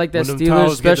like I like that When them Steelers,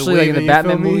 towels get the especially like in the waving, you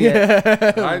Batman feel me? movie.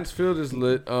 Yeah. Heinz Field is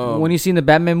lit. When you see in the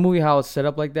Batman movie how it's set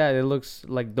up like that, it looks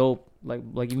like dope, like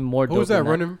even more dope. Who was that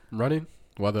than running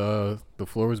while the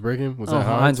floor was breaking? Was Oh, that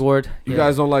Heinz Ward. You Yeah.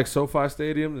 guys don't like SoFi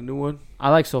Stadium, the new one? I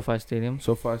like SoFi Stadium.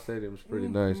 SoFi Stadium is pretty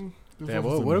nice. Damn,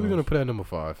 what are we gonna put at number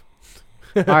 5?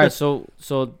 All right, so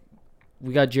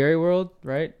we got Jerry World,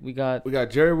 right? We got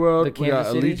Jerry World. The We got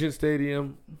Kansas City? Allegiant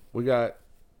Stadium. We got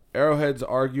Arrowhead's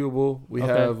arguable. We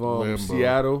Okay. have Lambeau.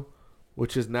 Seattle,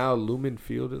 which is now Lumen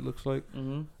Field. It looks like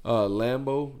mhm.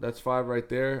 Lambeau. That's 5 right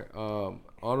there.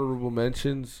 Honorable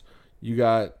mentions. You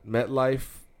got MetLife.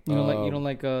 You don't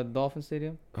like Dolphin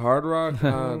Stadium? Hard Rock.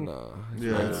 No.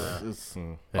 Yeah, it's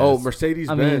Oh, Mercedes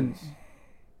I Benz. mean,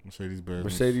 Mercedes-Benz.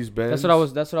 Mercedes Benz.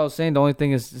 that's what I was saying. The only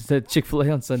thing is the Chick-fil-A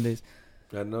on Sundays.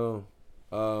 I know.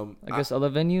 I guess other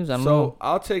venues. I don't so know.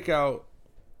 I'll take out.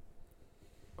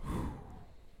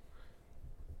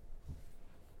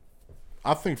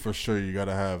 I think for sure you got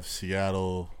to have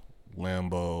Seattle,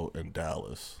 Lambeau, and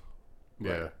Dallas.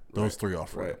 Yeah, Those 3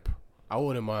 off Right. rip. I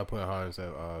wouldn't mind putting Heinz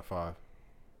at 5.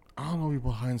 I don't know if you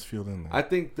put Heinz Field in there. I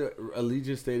think the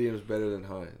Allegiant Stadium is better than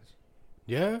Heinz.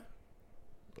 Yeah,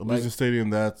 Allegiant Stadium,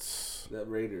 that's... That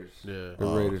Raiders. yeah. The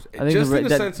Raiders. I think Just the in the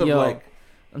Ra- sense that- of yo, like,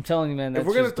 I'm telling you, man. That's if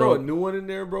we're gonna just throw dope. a new one in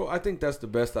there, bro, I think that's the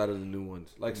best out of the new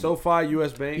ones. Like SoFi,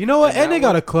 US Bank. You know what? And that they got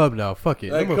one. a club now. Fuck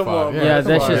it. Like, Number come 5. on, yeah, bro. Yeah, come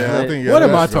that on. shit's I lit. think, What am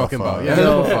I that's talking rough about? five. Yeah,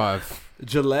 Yo. number 5.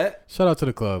 Gillette. Shout out to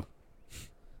the club.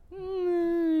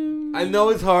 I know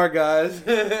it's hard, guys.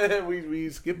 we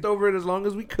skipped over it as long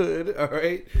as we could. All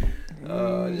right.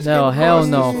 Just No, get hell across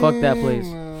no. this- Fuck that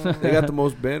place. They got the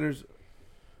most banners.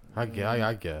 I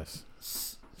guess.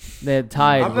 They're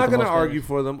tied. I'm not gonna argue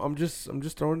for them. I'm just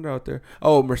throwing it out there.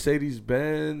 Oh, Mercedes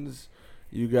Benz.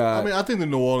 You got. I mean, I think the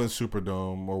New Orleans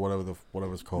Superdome or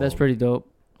whatever it's called. That's pretty dope.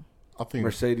 I think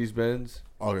Mercedes Benz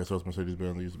Okay, so it's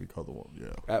Mercedes-Benz. It used to be called the one.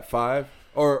 Yeah. at 5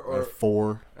 or At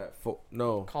 4. at 4.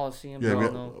 No, Coliseum. Yeah,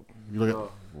 no. you look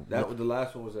no. That was the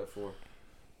last one was at 4.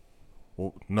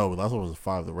 Well, no, the last one was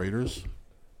 5. The Raiders.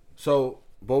 So,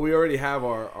 but we already have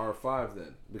our 5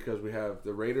 then because we have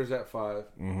the Raiders at 5,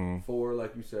 Mm-hmm. 4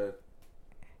 like you said.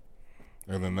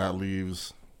 And then that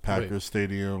leaves Packers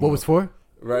Stadium. What was 4?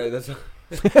 Right. That's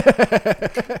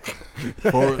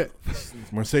For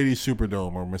Mercedes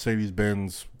Superdome or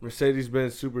Mercedes-Benz?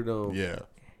 Mercedes-Benz Superdome. Yeah.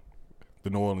 The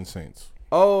New Orleans Saints.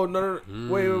 Oh no!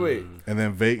 Wait! And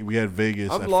then we had Vegas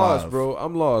I'm at lost, 5. bro.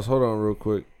 I'm lost. Hold on, real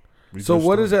quick. We So just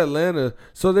what is started. Atlanta?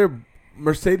 So their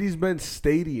Mercedes-Benz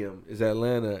Stadium is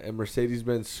Atlanta, and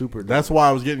Mercedes-Benz Superdome. That's why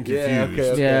I was getting confused. Yeah,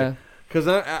 okay. Yeah. Because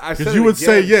I said Because you would again.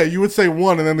 say, yeah, you would say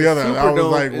one and then the other. And I was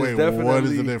Superdome like, is wait, what is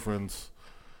definitely- the difference?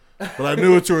 But I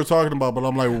knew what you were talking about, but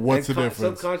I'm like, what's the And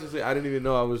difference? Subconsciously, I didn't even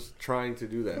know I was trying to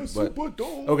do that. But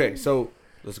okay, so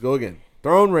let's go again.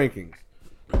 Throne rankings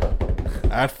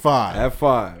At 5, at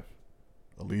 5.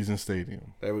 Allegiant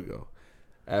Stadium. There we go.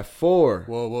 At 4.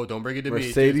 Whoa, don't bring it to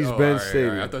Mercedes-Benz me.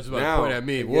 Stadium. I thought you were Now, about to point at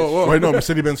me. it Whoa, gets- whoa. Wait, no,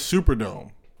 Mercedes-Benz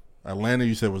Superdome. Atlanta,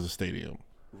 you said was a stadium.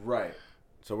 Right.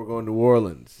 So we're going to New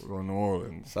Orleans. We're going to New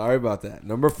Orleans. Sorry about that.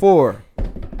 Number 4,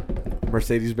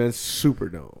 Mercedes-Benz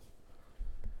Superdome,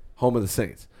 home of the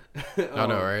Saints. I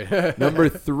know, right? Number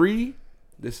 3,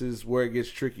 this is where it gets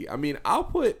tricky. I mean, I'll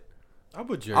put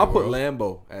Jerry I'll put World.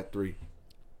 Lambeau at 3.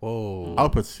 Whoa. I'll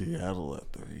put Seattle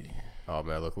at 3. Oh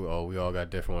man, look, we all got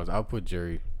different ones. I'll put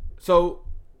Jerry. So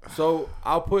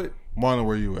I'll put. Mono,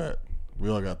 where you at?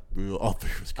 All 3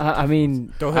 was good. I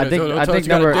mean, Don't I hit it. think Don't I tell think us you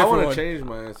got a number I different want one. to change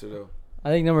my answer though. I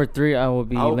think number 3 I will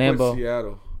be I'll put Lambeau.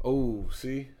 Seattle. Oh,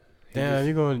 see. Damn,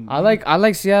 you going? I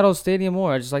like Seattle Stadium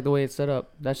more. I just like the way it's set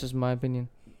up. That's just my opinion.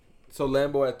 So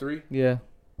Lambeau at 3. Yeah,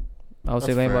 I would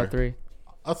say That's Lambeau fair. at 3.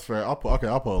 That's fair.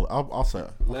 I'll say.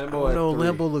 Lambeau at 3.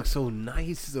 Lambeau looks so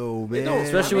nice though, man. don't,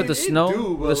 Especially with the it snow.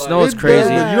 do, but The like- snow is It crazy.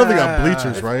 does, you know they got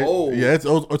bleachers, It's right? old. Yeah, it's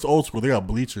old school. They got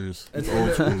bleachers. And It's then old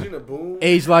the school. Legion of Boom.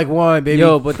 Age like wine, baby.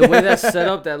 Yo, but the way that's set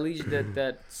up, that Legion,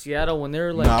 that Seattle, when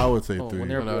they're like, Nah, I would say oh, 3. when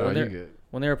they're No, when you they're good.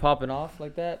 when they were popping off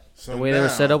like that, So the way they were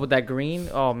set now- up with that green,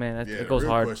 oh man, Yeah, it goes the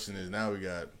real hard. question is now we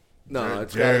got No,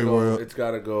 it's Jerry gotta go. World. It's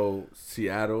gotta go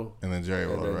Seattle. and then Jerry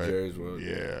And World, then right? Jerry's World.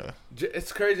 Yeah.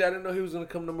 It's crazy. I didn't know he was gonna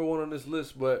come number 1 on this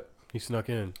list, but He snuck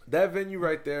in. That venue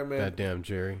right there, man. That damn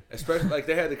Jerry. Especially like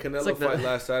they had the Canelo fight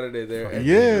last Saturday there. And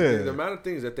yeah. The amount of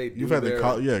things that they do. You've had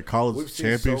the college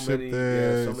championship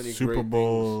there, so many Super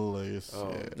Bowl.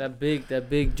 That big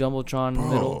jumbotron in the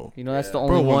middle. You know, that's the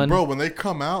only one. Bro, when they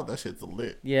come out, that shit's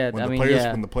lit. Yeah,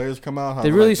 when the players come out,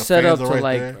 they really set up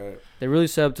to They really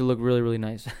set up to look really, really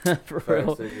nice. For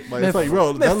real. Like, it's like,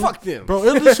 bro, fuck them. Bro,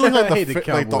 it just looks like the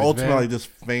Cowboys, ultimate man. just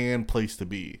fan place to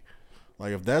be.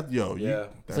 Like if that,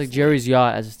 it's like Jerry's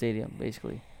yacht as a stadium,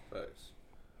 basically.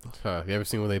 You ever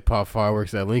seen when they pop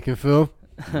fireworks at Lincoln, Phil?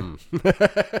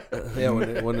 Yeah,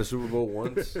 when they won the Super Bowl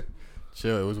once.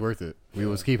 Chill, it was worth it. We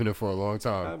was keeping it for a long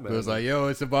time. It was like, yo,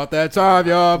 it's about that time,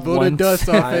 y'all. Blow the dust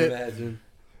off it. Imagine.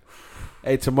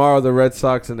 Hey, tomorrow the Red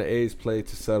Sox and the A's play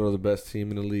to settle the best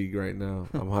team in the league right now.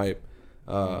 I'm hype.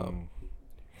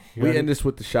 We end this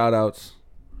with the shout outs.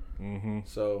 Mm-hmm.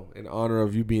 So, in honor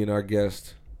of you being our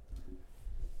guest,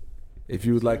 if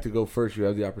you would like to go first, you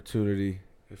have the opportunity.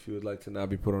 If you would like to not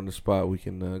be put on the spot, we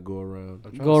can go around.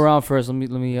 Go around first. Let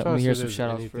me hear some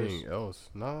shout outs first. Anything else?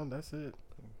 No, that's it.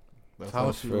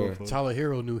 Tyler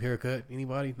Hero new haircut.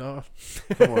 Anybody? No.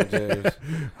 Come on, James.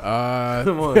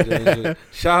 Come on, James.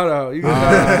 Shout out. You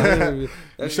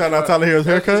shout out Tyler Hero's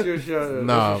haircut?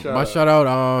 Nah, my shout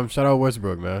out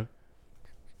Westbrook, man.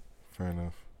 Fair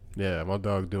enough. Yeah, my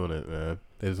dog doing it, man.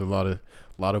 There's a lot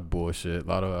of bullshit, a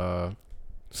lot of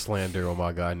slander on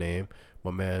my guy name. My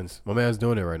man's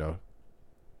doing it right now.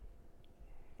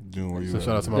 Doing what you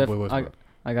shout out to my boy Westbrook.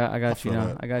 I got you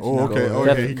now. I got you now.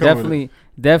 Okay.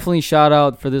 Definitely shout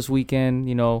out for this weekend.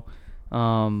 You know,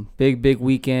 big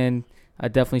weekend. I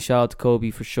definitely shout out to Kobe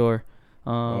for sure.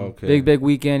 Big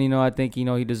weekend. You know, I think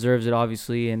he deserves it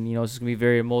obviously, and it's gonna be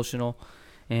very emotional,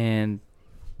 and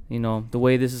the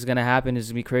way this is gonna happen is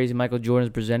gonna be crazy. Michael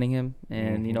Jordan's presenting him,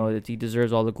 and that he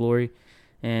deserves all the glory,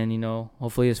 and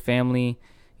hopefully his family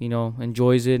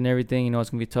enjoys it and everything.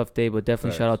 It's gonna be a tough day, but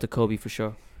definitely shout out to Kobe for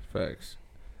sure. Facts.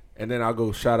 And then I'll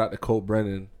go shout out to Colt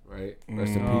Brennan, right?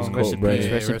 Rest in peace, Colt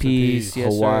Brennan. Rest in peace.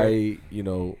 Yes, Hawaii,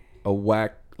 a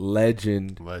whack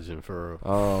legend. Legend for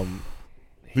real.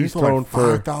 He's thrown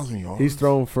for 5,000 yards. He's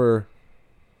thrown for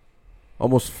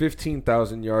almost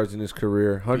 15,000 yards in his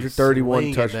career,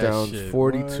 131 touchdowns,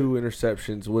 42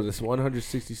 interceptions with a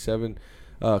 167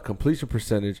 completion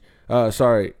percentage.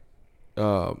 QBR.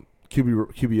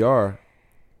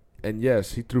 And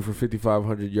yes, he threw for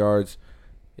 5,500 yards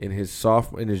in his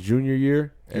junior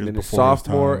year, and then his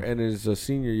sophomore and his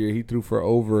senior year, he threw for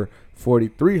over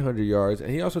 4,300 yards,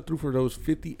 and he also threw for those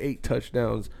 58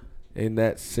 touchdowns in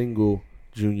that single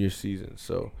junior season.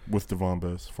 So with Devon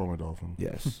Best, former Dolphin.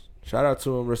 Yes, shout out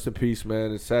to him. Rest in peace,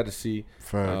 man. It's sad to see.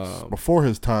 Facts. Before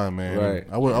his time, man. Right.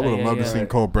 I would have loved to see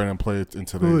Colt Brennan play in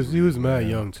today's. He was mad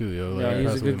young too, yo. Yeah,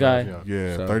 he's a good guy.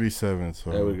 Yeah, 37.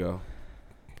 So there we go.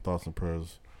 Thoughts and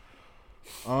prayers.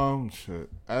 Shit.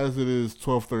 As it is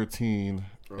 12:13,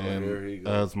 and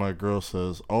as my girl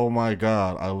says, "Oh my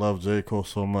God, I love J. Cole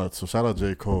so much." So shout out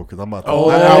J. Cole because that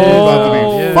album's about to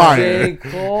be fire. J.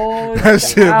 Cole, that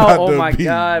shit about to be. Oh my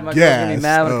God, my girl's gonna be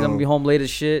mad when I'm gonna be home late as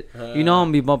shit. I'm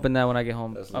gonna be bumping that when I get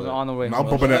home. I'm on the way. I'm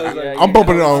bumping it. I'm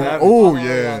bumping it on. Oh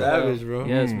yeah, savage, bro.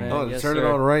 Yes, man. Turn it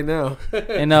on right now.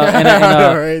 And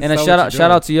a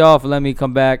shout out to y'all for letting me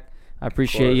come back. I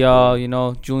appreciate y'all.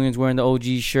 Julian's wearing the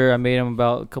OG shirt. I made him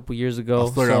about a couple years ago. I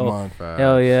still got mine.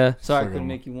 Hell yeah. Sorry I couldn't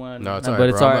make you one. No, it's all right,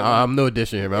 but bro. I'm no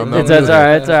addition here, man. It's all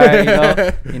right.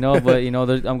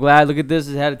 But I'm glad. Look at this.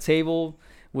 It had a table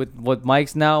with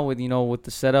mics now. With the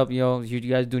setup. You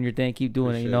guys doing your thing. Keep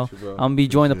doing it. I'm gonna be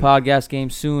joining the podcast game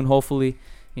soon. Hopefully.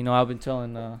 I've been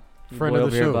telling friend boy of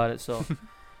over the here show about it. So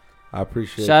I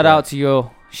appreciate. Shout out to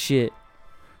your shit.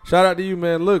 Shout out to you,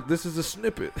 man. Look, this is a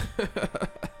snippet.